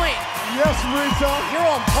on point. Yes, Rita. You're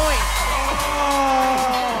on point.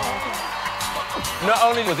 Not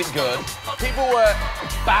only was it good, people were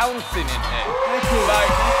bouncing in here. Thank you.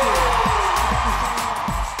 Like,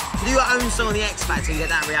 To do your own song on the X Factor and get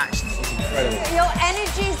that reaction is incredible. Your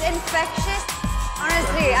energy is infectious.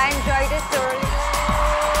 Honestly, I enjoyed it thoroughly.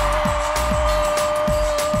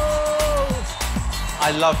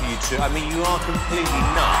 I love you two. I mean, you are completely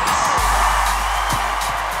nuts.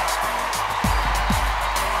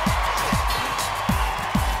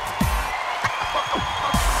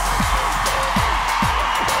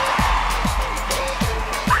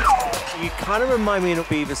 You kind of remind me of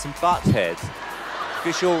Beavis and Butthead,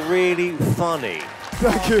 because you're really funny.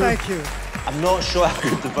 Thank you. Thank you. I'm not sure how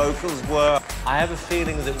good the vocals were. I have a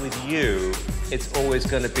feeling that with you, it's always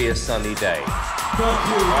going to be a sunny day. Thank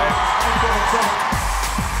you. Right?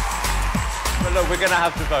 But look, we're going to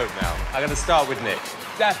have to vote now. I'm going to start with Nick.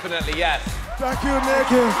 definitely, yes. Thank you, Nick.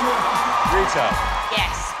 Rita.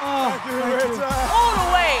 Yes. Thank you, Rita. All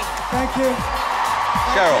the way. Thank you.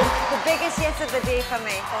 Cheryl. The biggest yes of the day for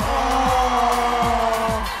me.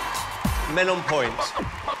 Men on point.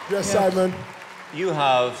 Yes, Simon. You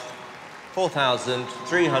have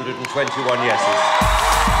 4,321 yeses.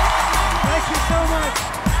 Thank you so much.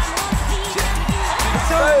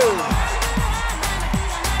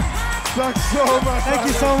 Thanks so much. Thank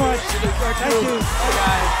you so much. Thank you.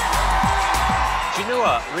 Do you know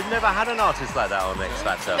what? We've never had an artist like that on X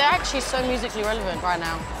Factor. They're actually so musically relevant right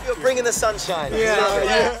now. You're bringing the sunshine.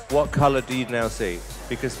 Yeah. What colour do you now see?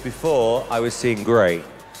 Because before, I was seeing grey.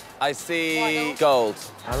 I see gold.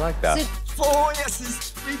 I like that. 4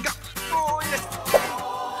 yeses. We got 4 yeses.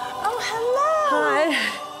 Oh, hello. Hi.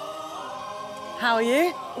 How are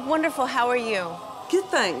you? Wonderful. How are you? Good,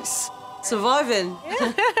 thanks. Surviving.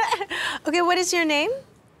 Okay, what is your name?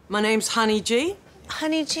 My name's Honey G.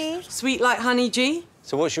 Honey G. Sweet like Honey G.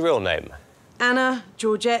 So what's your real name? Anna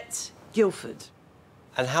Georgette Guilford.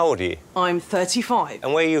 And how old are you? I'm 35.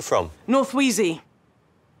 And where are you from? North Wheezy.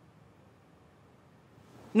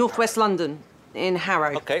 Northwest London, in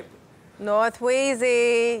Harrow. Okay. North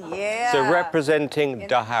Wheezy. Yeah. So representing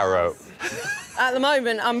the Harrow. At the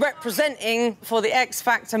moment, I'm representing for the X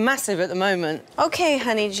Factor Massive at the moment. Okay,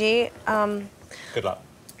 Honey G. Good luck.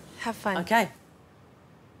 Have fun. Okay.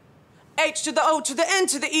 H to the O to the N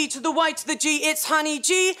to the E to the Y to the G, it's Honey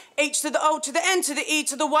G. H to the O to the N to the E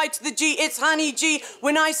to the Y to the G, it's Honey G.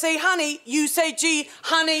 When I say honey, you say G,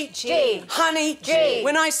 honey. G. Honey. G.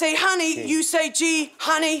 When I say honey, you say G,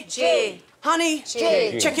 honey. G. Honey.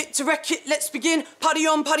 G. Check it to wreck it, let's begin. Party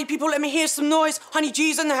on, party people, let me hear some noise. Honey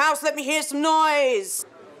G's in the house, let me hear some noise.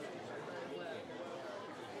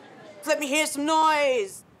 Let me hear some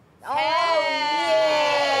noise. Oh,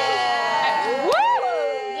 yeah. Woo!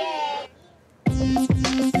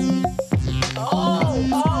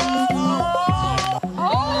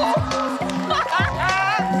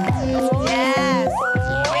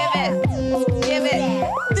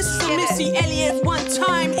 Elliott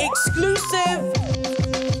one-time exclusive.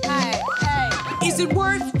 Hey. Is it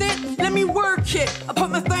worth it? Let me work it. I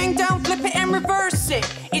put my thing down, flip it and reverse it.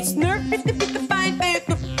 It's nerd.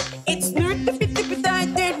 It's nerd.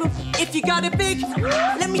 If you got a big,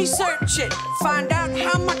 let me search it. Find out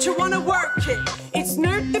how much you wanna work it. It's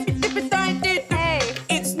nerd. Hey.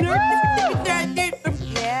 It's nerd.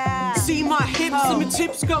 Yeah. See my hips and my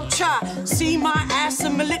tips go cha. See my ass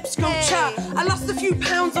and my lips go cha. I lost a few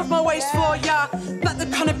pounds off my waist for ya. Like the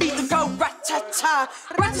kind of beat that go rat-ta-ta.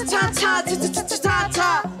 Rat-ta-ta-ta,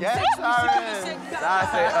 ta-ta-ta-ta-ta. Yes, Aaron.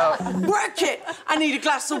 That's it. Oh. Work it. I need a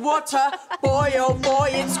glass of water. Boy, oh boy,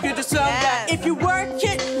 it's good to serve that. If you work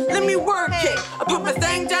it, let me work it. I put my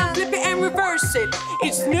thing down, flip it and reverse it.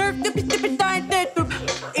 It's nerve,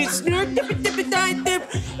 it's nerve,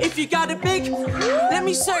 if you got a big, let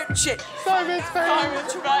me search it. Simon's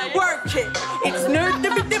right. Work it. It's nerd.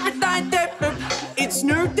 It's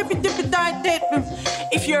nerd.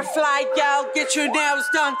 If you're a fly gal, get your nails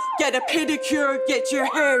done. Get a pedicure. Get your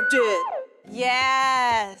hair did.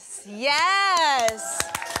 Yes. Yes.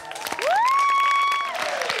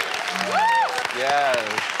 Yes.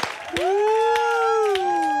 Yeah.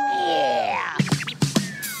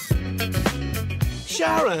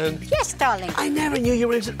 Sharon. Yes, darling. I never knew you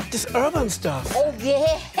were into this urban stuff. Oh,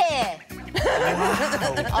 yeah.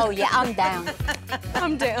 Oh, yeah, I'm down.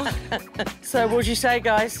 I'm down. So, what'd you say,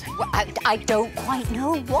 guys? Well, I don't quite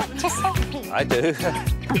know what to say. I do.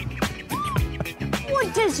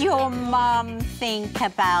 What does your mum think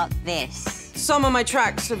about this? Some of my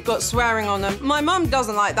tracks have got swearing on them. My mum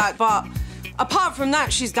doesn't like that, but Apart from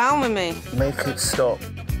that, she's down with me. Make it stop.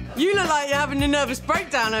 You look like you're having a nervous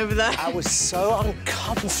breakdown over there. I was so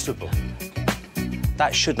uncomfortable.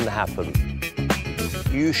 That shouldn't happen.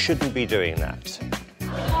 You shouldn't be doing that.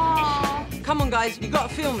 Aww. Come on, guys, you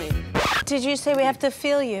gotta feel me. Did you say we have to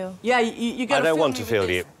feel you? Yeah, you gotta I don't want to feel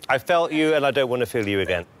you. I felt you, and I don't want to feel you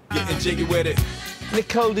again. Getting jiggy with it.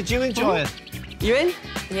 Nicole, did you enjoy it? You in?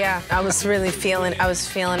 Yeah, I was feeling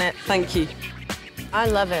it. Thank you. I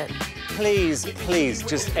love it. Please, please,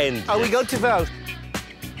 just end. Are we going to vote?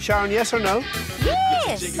 Sharon, yes or no?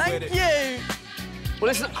 Yes! Thank you. Well,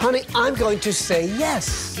 listen, honey, I'm going to say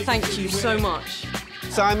yes. Thank you so much.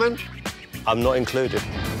 Simon? I'm not included.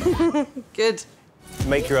 Good.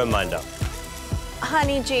 Make your own mind up.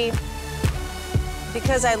 Honey G,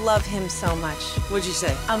 because I love him so much. What'd you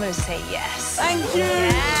say? I'm gonna say yes. Thank you.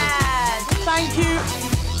 Yes. Thank you.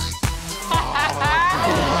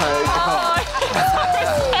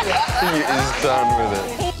 He is done with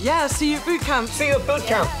it. Yeah, see you at boot camp. See you at boot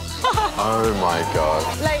camp. Oh my God.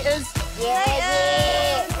 Laters.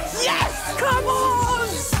 Yes! Yes! Come on!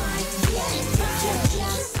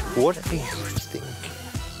 What do you think?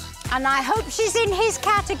 And I hope she's in his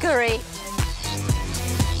category.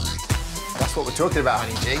 That's what we're talking about,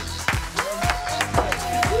 honey G.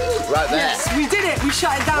 Right there. Yes, we did it. We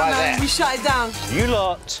shut it down, right man. There. We shut it down. You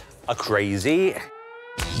lot are crazy.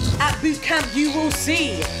 At boot camp, you will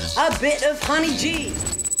see a bit of Honey G.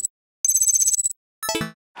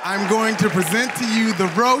 I'm going to present to you the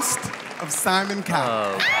roast of Simon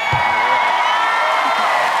Cowell.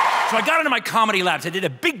 So I got into my comedy labs. I did a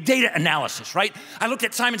big data analysis, right? I looked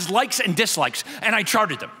at Simon's likes and dislikes, and I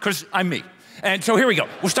charted them, because I'm me. And so here we go.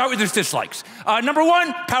 We'll start with his dislikes. Number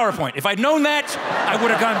one, PowerPoint. If I'd known that, I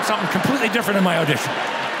would have done something completely different in my audition.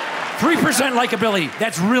 3% likability.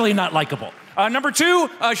 That's really not likable. Number two,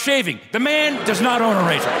 shaving. The man does not own a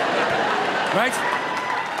razor, right?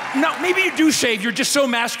 No, maybe you do shave. You're just so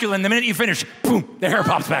masculine. The minute you finish, boom, the hair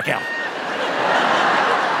pops back out.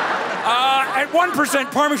 At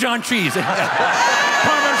 1%, Parmesan cheese. Parmesan.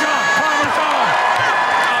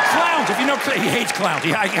 Clowns, if you know, he hates clowns.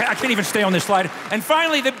 I can't even stay on this slide. And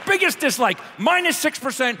finally, the biggest dislike,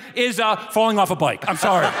 -6%, is falling off a bike. I'm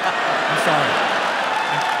sorry. I'm sorry.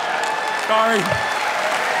 Sorry.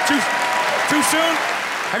 Too soon?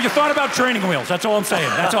 Have you thought about training wheels? That's all I'm saying.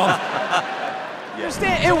 That's all.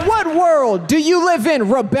 In what world do you live in,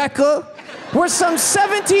 Rebecca? Where some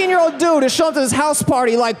 17-year-old dude is showing up to this house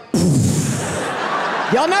party like,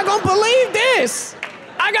 y'all not gonna believe this.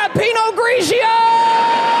 I got Pinot Grigio!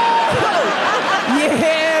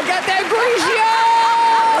 Yeah, got that Grigio!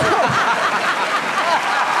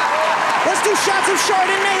 Let's do shots of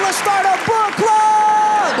Chardonnay. Let's start a book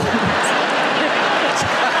club!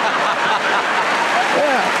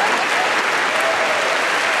 Yeah.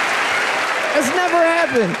 It's never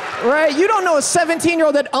happened, right? You don't know a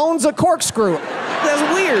 17-year-old that owns a corkscrew. That's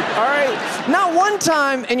weird, all right? Not one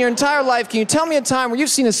time in your entire life can you tell me a time where you've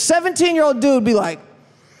seen a 17-year-old dude be like,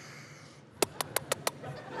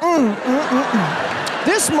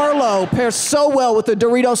 This Merlot pairs so well with the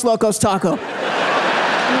Doritos Locos Taco.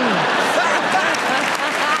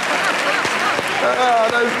 Oh,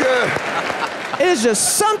 that's good. It is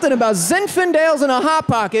just something about Zinfandels in a Hot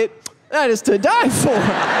Pocket that is to die for.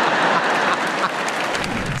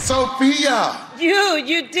 Sophia!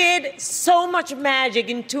 You did so much magic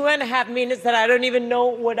in 2.5 minutes that I don't even know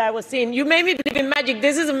what I was seeing. You made me believe in magic.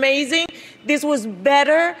 This is amazing. This was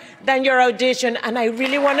better than your audition, and I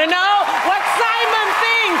really want to know what Simon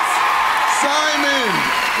thinks. Simon,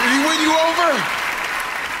 did he win you over?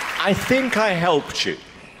 I think I helped you.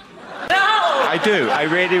 No! I do. I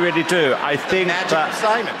really, really do. I think that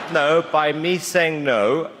Simon. No, by me saying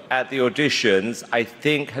no at the auditions, I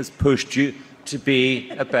think has pushed you to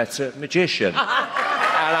be a better magician. And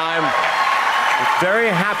I'm very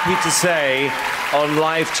happy to say on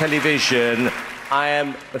live television, I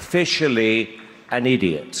am officially an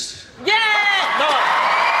idiot. Yeah!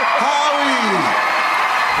 Howie!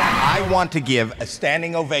 I want to give a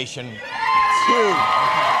standing ovation to...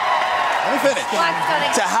 Let me finish.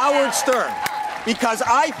 To Howard Stern. Because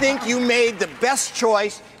I think you made the best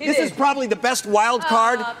choice. This is probably the best wild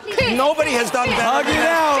card. Nobody has done better. Hug it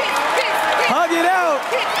out. Hug it out.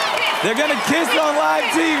 They're gonna kiss on live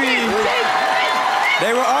TV.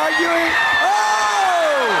 They were arguing.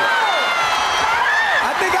 Oh!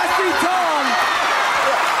 I think I see tongue.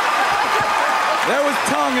 There was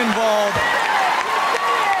tongue involved.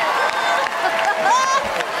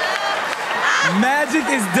 Magic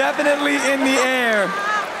is definitely in the air.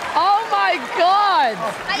 Oh my God!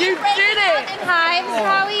 You did it! In hives,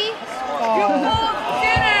 Howie? You both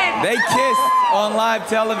did it! They kissed. on live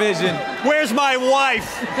television. Where's my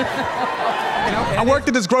wife? I worked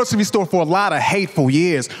at this grocery store for a lot of hateful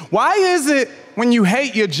years. Why is it when you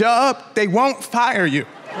hate your job, they won't fire you?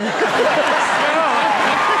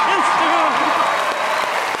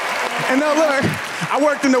 And now look, I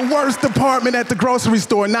worked in the worst department at the grocery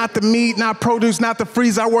store. Not the meat, not produce, not the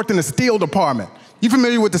freezer. I worked in the steel department. You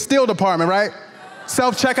familiar with the steel department, right?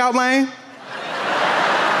 Self-checkout lane?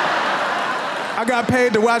 I got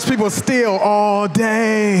paid to watch people steal all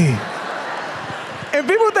day. And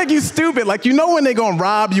people think you stupid. Like, you know when they're gonna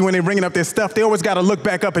rob you when they're bringing up their stuff, they always gotta look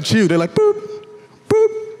back up at you. They're like, boop, boop.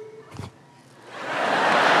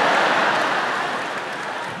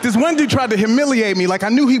 This one dude tried to humiliate me. Like, I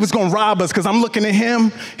knew he was gonna rob us because I'm looking at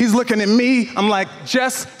him, he's looking at me. I'm like,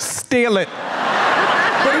 just steal it.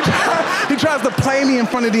 But he tries to play me in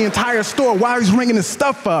front of the entire store while he's ringing his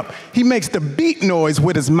stuff up. He makes the beat noise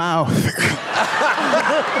with his mouth.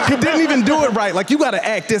 He didn't even do it right. Like, you gotta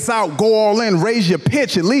act this out, go all in, raise your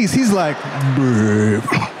pitch at least. He's like, burp.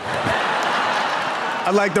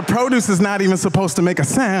 Like, the produce is not even supposed to make a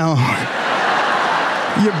sound.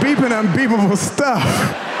 You're beeping unbeepable stuff.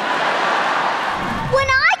 When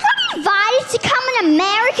I got invited to come in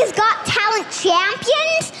America's Got Talent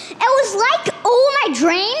Champions, it was like all my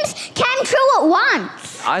dreams came true at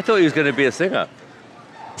once. I thought he was going to be a singer.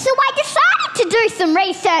 So I decided to do some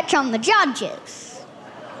research on the judges.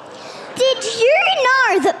 Did you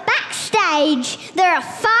know that backstage there are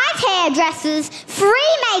 5 hairdressers, 3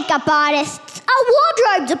 makeup artists, a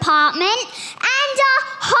wardrobe department, and a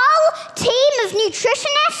whole team of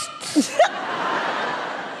nutritionists?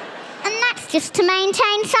 And that's just to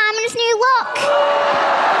maintain Simon's new look.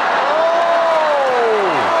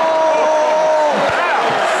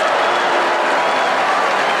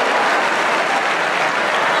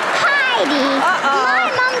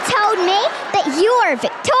 My mum told me that you are a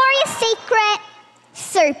Victoria's Secret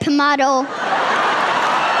supermodel.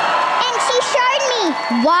 And she showed me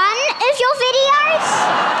one of your videos.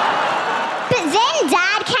 But then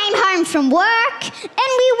Dad came home from work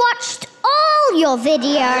and we watched all your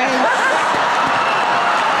videos.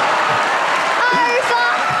 Over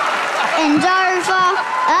and over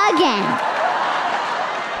again.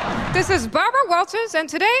 This is Barbara Walters, and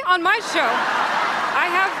today on my show, I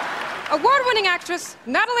have award-winning actress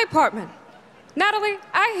Natalie Portman. Natalie,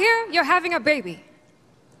 I hear you're having a baby.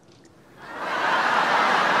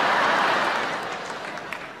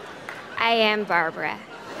 I am Barbara.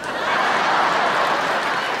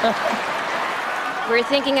 We're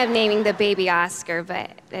thinking of naming the baby Oscar, but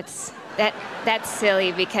that's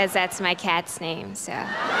silly because that's my cat's name, so.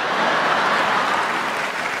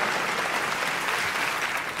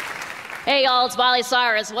 Hey y'all, it's Miley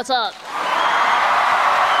Cyrus. What's up?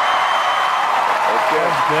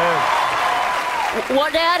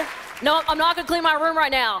 What, Dad? No, I'm not gonna clean my room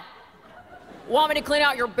right now. Want me to clean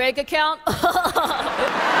out your bank account?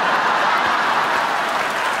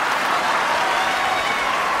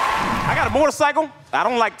 I got a motorcycle. I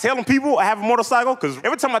don't like telling people I have a motorcycle because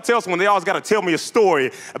every time I tell someone, they always got to tell me a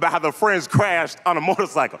story about how their friends crashed on a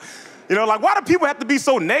motorcycle. You know, like, why do people have to be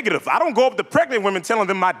so negative? I don't go up to pregnant women telling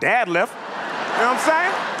them my dad left. You know what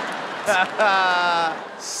I'm saying?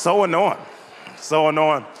 So annoying. So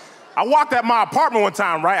annoying. I walked at my apartment one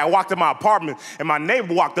time, right? I walked at my apartment, and my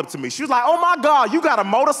neighbor walked up to me. She was like, oh, my God, you got a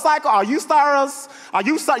motorcycle? Are you serious?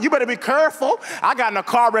 You better be careful. I got in a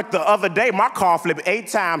car wreck the other day. My car flipped 8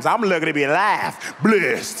 times. I'm looking to be alive.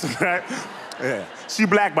 Blessed, right? Yeah. She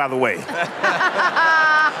black, by the way.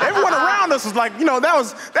 Everyone around us was like, you know,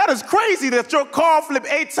 that is crazy that your car flipped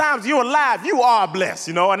 8 times, you're alive. You are blessed,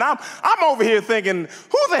 you know? And I'm over here thinking,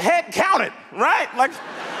 who the heck counted, right? Like,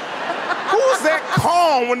 who's that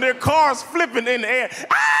calm when their car's flipping in the air?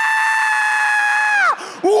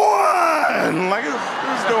 Ah! One! Like,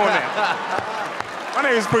 who's doing that? My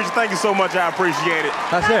name is Preacher. Thank you so much. I appreciate it.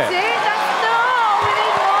 That's it.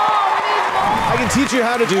 I can teach you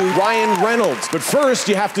how to do Ryan Reynolds, but first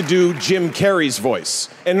you have to do Jim Carrey's voice.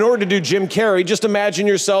 And in order to do Jim Carrey, just imagine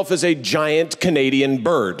yourself as a giant Canadian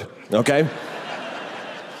bird, okay?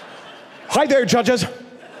 Hi there, judges.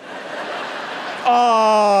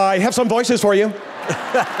 I have some voices for you.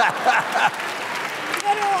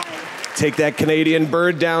 Take that Canadian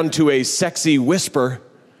bird down to a sexy whisper,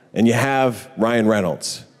 and you have Ryan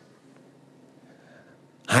Reynolds.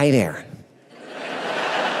 Hi there.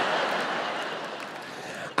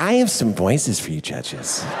 I have some voices for you,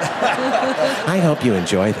 judges. I hope you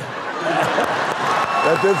enjoy them.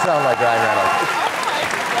 That did sound like Ryan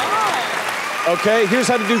Reynolds. Okay, here's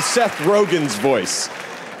how to do Seth Rogen's voice.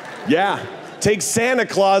 Yeah, take Santa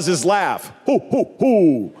Claus's laugh. Hoo, hoo,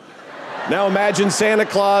 hoo. Now imagine Santa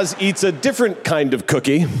Claus eats a different kind of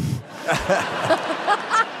cookie.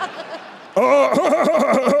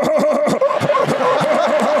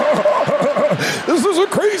 This is a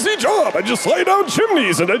crazy job. I just slide down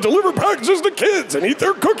chimneys and I deliver packages to kids and eat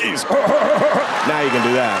their cookies. Now you can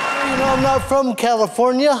do that. You know, I'm not from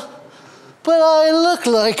California, but I look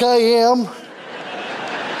like I am.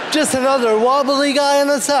 Just another wobbly guy on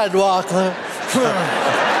the sidewalk.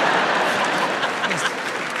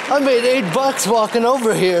 I made $8 walking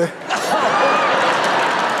over here.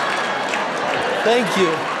 Thank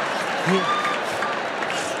you.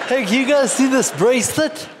 Hey, can you guys see this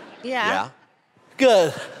bracelet? Yeah.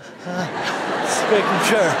 Good. Just making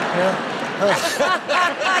sure.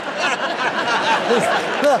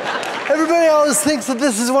 Look, everybody always thinks that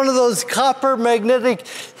this is one of those copper magnetic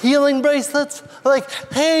healing bracelets. Like,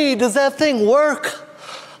 hey, does that thing work?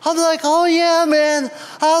 I'm like, oh yeah, man.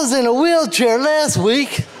 I was in a wheelchair last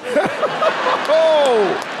week.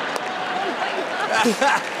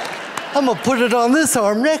 I'm gonna put it on this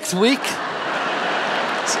arm next week.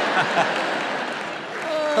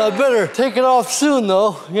 I better take it off soon,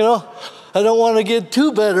 though, you know? I don't want to get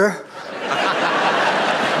too better.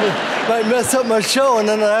 Might mess up my show, and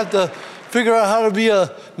then I have to figure out how to be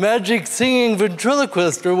a magic singing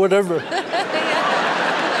ventriloquist or whatever.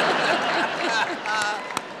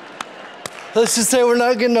 Let's just say we're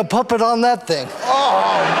not getting a puppet on that thing.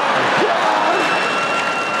 Oh,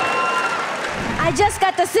 I just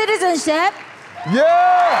got the citizenship.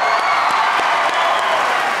 Yeah!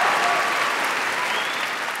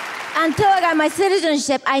 Until I got my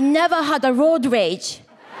citizenship, I never had a road rage.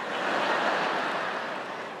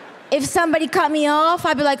 If somebody cut me off,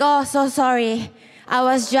 I'd be like, oh, so sorry. I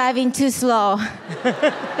was driving too slow.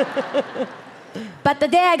 But the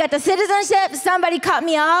day I got the citizenship, somebody cut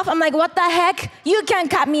me off. I'm like, what the heck? You can't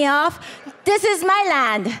cut me off. This is my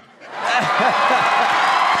land.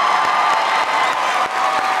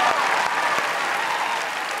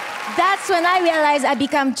 That's when I realized I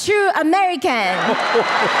become true American.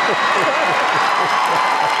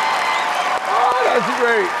 Oh, that's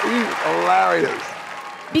great. He's hilarious.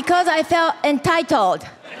 Because I felt entitled.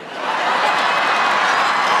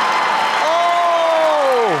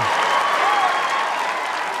 Oh!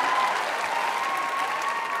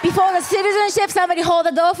 Before the citizenship, somebody hold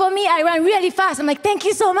the door for me. I ran really fast. I'm like, thank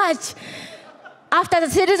you so much. After the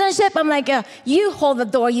citizenship, I'm like, you hold the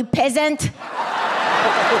door, you peasant.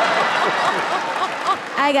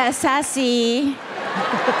 I got sassy.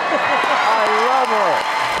 I love her.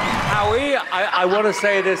 Howie, I want to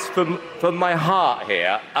say this from my heart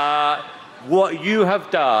here. What you have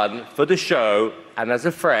done for the show, and as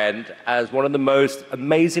a friend, as one of the most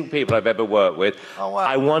amazing people I've ever worked with,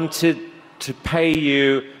 I wanted to pay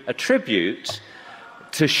you a tribute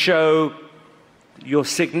to show your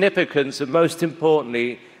significance and, most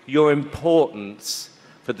importantly, your importance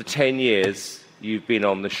for the 10 years you've been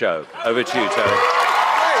on the show. Over to you, Tony.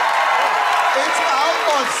 It's out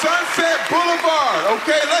on Sunset Boulevard.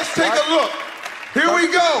 Okay, let's take a look. Here we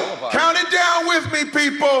go. Count it down with me,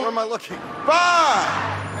 people. Where am I looking?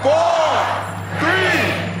 5, 4,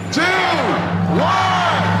 3, 2,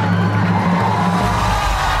 1.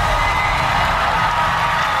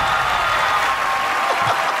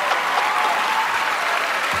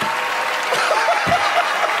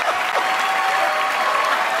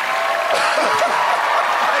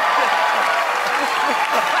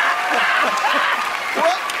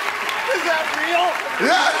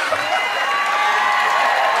 Yeah.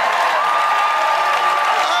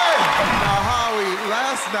 Hey. Now, Howie,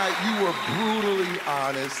 last night you were brutally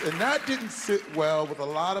honest, and that didn't sit well with a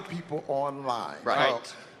lot of people online.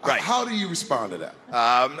 Right. Right. How do you respond to that?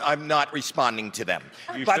 I'm not responding to them.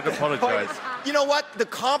 You should apologize. You know what? The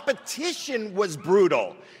competition was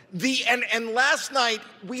brutal. And last night,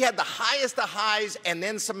 we had the highest of highs and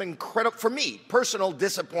then some incredible, for me, personal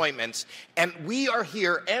disappointments. And we are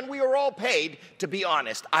here, and we are all paid to be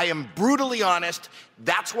honest. I am brutally honest.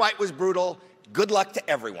 That's why it was brutal. Good luck to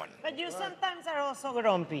everyone. But you sometimes are also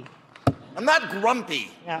grumpy. I'm not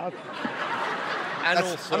grumpy. Yeah, okay. And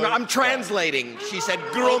also, I'm translating. She said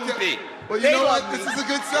grumpy. Okay. Well, you know what? This is a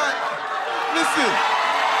good sign. Listen,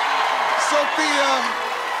 Sophia,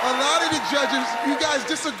 a lot of the judges, you guys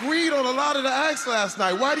disagreed on a lot of the acts last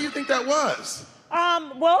night. Why do you think that was?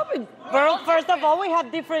 Well, first of all, we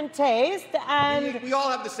have different tastes, and we all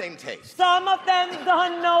have the same taste. Some of them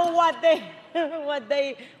don't know what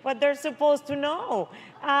they're supposed to know.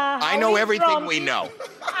 I know everything we know.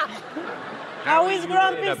 How is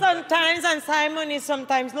grumpy sometimes, and Simon is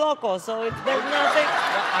sometimes loco, so there's nothing.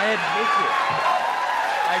 I admit it.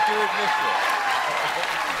 I do admit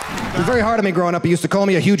it. was very hard on me growing up. He used to call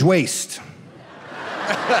me a huge waste.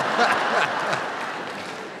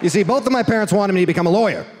 You see, both of my parents wanted me to become a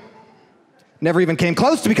lawyer. Never even came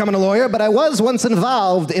close to becoming a lawyer, but I was once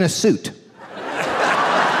involved in a suit.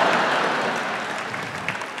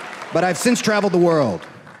 But I've since traveled the world.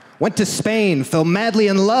 Went to Spain, fell madly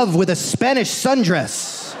in love with a Spanish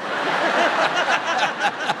sundress.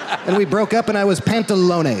 And we broke up and I was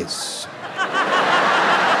pantalones.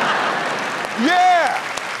 Yeah!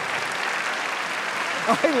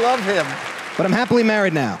 I love him. But I'm happily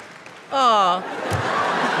married now. Oh.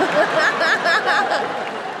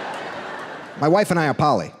 My wife and I are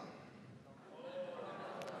poly.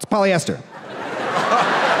 It's polyester.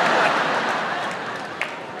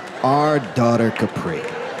 Our daughter Capri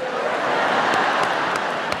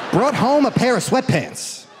brought home a pair of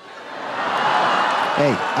sweatpants.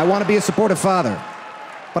 Hey, I want to be a supportive father,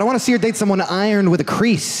 but I want to see her date someone ironed with a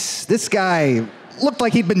crease. This guy looked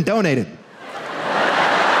like he'd been donated.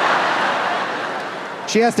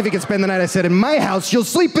 She asked if he could spend the night. I said, in my house, you'll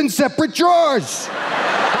sleep in separate drawers.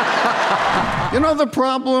 You know the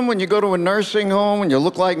problem when you go to a nursing home and you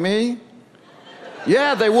look like me?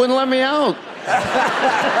 Yeah, they wouldn't let me out.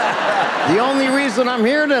 The only reason I'm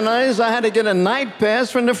here tonight is I had to get a night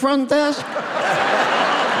pass from the front desk.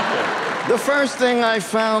 The first thing I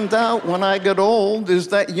found out when I got old is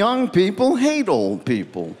that young people hate old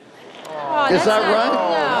people. Is that right?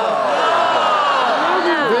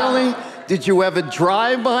 No. Really? Did you ever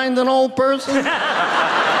drive behind an old person?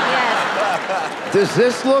 Yes. Does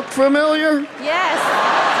this look familiar? Yes.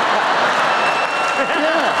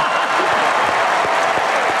 Yeah.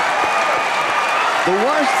 The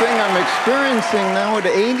worst thing I'm experiencing now at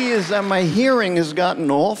 80 is that my hearing has gotten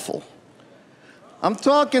awful. I'm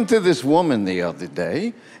talking to this woman the other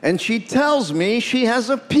day, and she tells me she has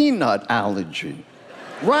a peanut allergy.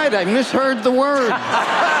 Right, I misheard the word.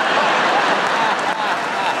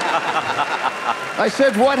 I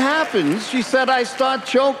said, what happens? She said, I start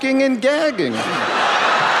choking and gagging.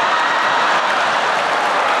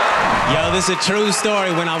 Yo, this is a true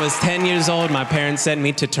story. When I was 10 years old, my parents sent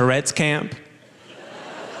me to Tourette's camp.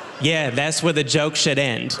 Yeah, that's where the joke should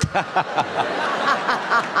end.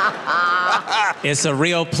 It's a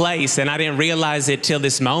real place, and I didn't realize it till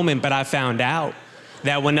this moment, but I found out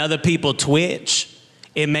that when other people twitch,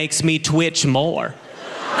 it makes me twitch more.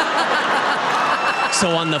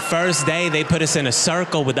 So on the first day, they put us in a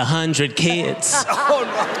circle with 100 kids. Oh,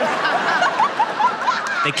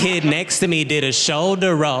 no. The kid next to me did a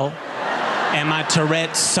shoulder roll, and my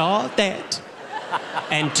Tourette saw that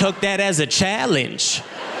and took that as a challenge.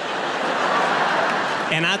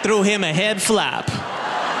 And I threw him a head flop.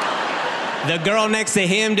 The girl next to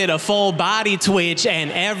him did a full body twitch,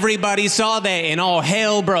 and everybody saw that, and all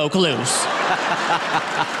hell broke loose.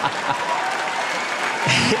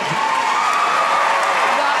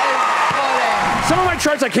 Some of my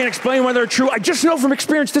charts I can't explain why they're true. I just know from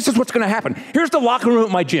experience this is what's going to happen. Here's the locker room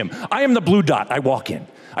at my gym. I am the blue dot. I walk in.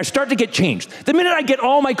 I start to get changed. The minute I get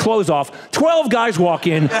all my clothes off, 12 guys walk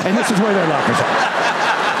in, and this is where their lockers are.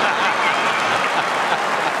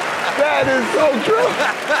 That is so true.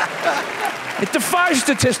 It defies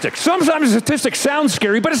statistics. Sometimes statistics sound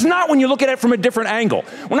scary, but it's not when you look at it from a different angle.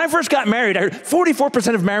 When I first got married, I heard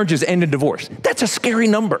 44% of marriages end in divorce. That's a scary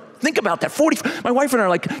number. Think about that. My wife and I are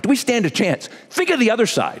like, do we stand a chance? Think of the other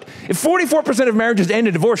side. If 44% of marriages end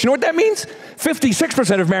in divorce, you know what that means?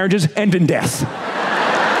 56% of marriages end in death.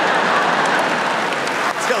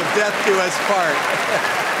 Till death do us part.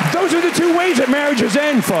 Those are the two ways that marriages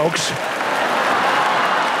end, folks.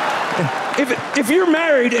 If you're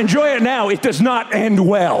married, enjoy it now. It does not end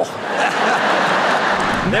well.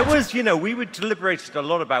 There was, you know, we were deliberated a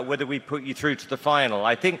lot about whether we put you through to the final.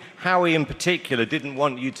 I think Howie in particular didn't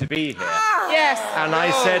want you to be here. Yes. And I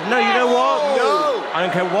said, no, you know what? No. I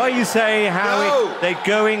don't care what you say, Howie. No. They're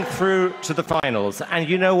going through to the finals. And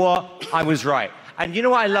you know what? I was right. And you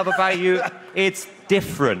know what I love about you? It's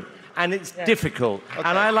different. And it's difficult. Okay.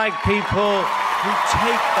 And I like people who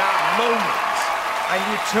take that moment. And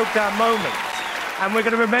you took that moment. And we're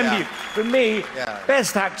going to remember you. For me,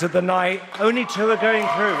 best actor of the night, only two are going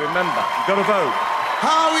through, remember. You've got to vote.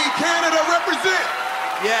 Howie, Canada, represent.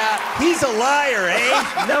 Yeah, he's a liar,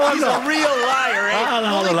 eh? No, I'm he's not. a real liar, eh?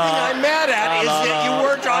 The only thing I'm mad at is that you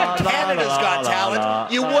weren't on Canada's Got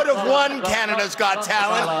Talent. You would have won Canada's Got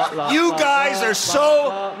Talent. You guys are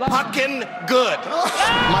so fucking good.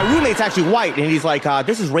 My roommate's actually white, and he's like,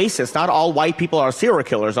 this is racist. Not all white people are serial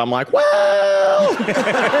killers. I'm like, well,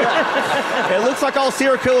 it looks like all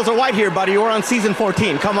serial killers are white here, buddy. You're on season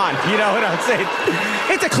 14. Come on, you know what I'm saying?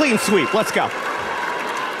 It's a clean sweep. Let's go.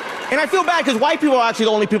 And I feel bad because white people are actually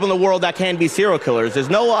the only people in the world that can be serial killers. There's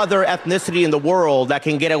no other ethnicity in the world that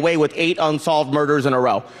can get away with 8 unsolved murders in a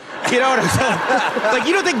row. You know what I'm saying? Like,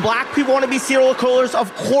 you don't think black people want to be serial killers?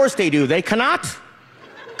 Of course they do. They cannot.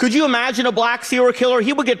 Could you imagine a black serial killer?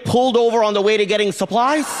 He would get pulled over on the way to getting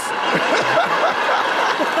supplies.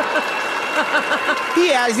 He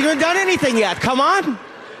hasn't even done anything yet. Come on.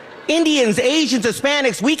 Indians, Asians,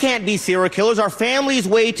 Hispanics, we can't be serial killers. Our family's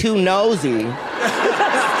way too nosy.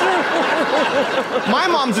 My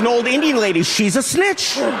mom's an old Indian lady. She's a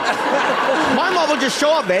snitch. My mom will just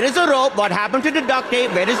show up. Where is the rope? What happened to the duct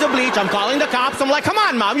tape? Where is the bleach? I'm calling the cops. I'm like, come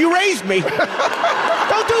on, Mom, you raised me.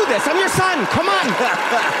 Don't do this. I'm your son. Come on. The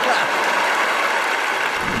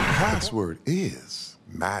password is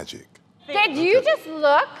magic. Did you just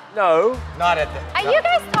look? No. Not at the... Are you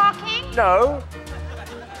guys talking? No.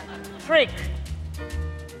 Trick.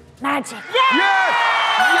 Magic. Yes! Yes!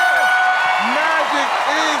 Magic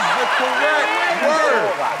is the correct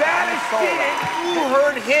word. That is cheating. You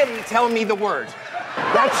heard him tell me the word.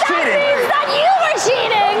 That's That cheating. means that you were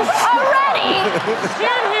cheating already.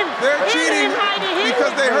 They're cheating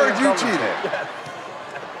because they heard you cheating.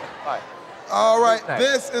 All right,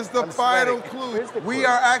 this is the final clue. We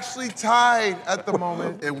are actually tied at the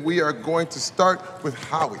moment, and we are going to start with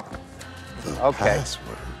Howie. The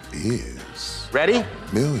password is... Ready?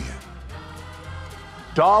 Million.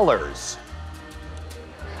 Dollars.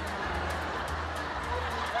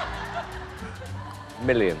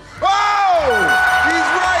 Millions. Oh! He's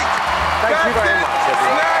right! Thank you very much,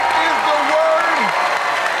 everyone.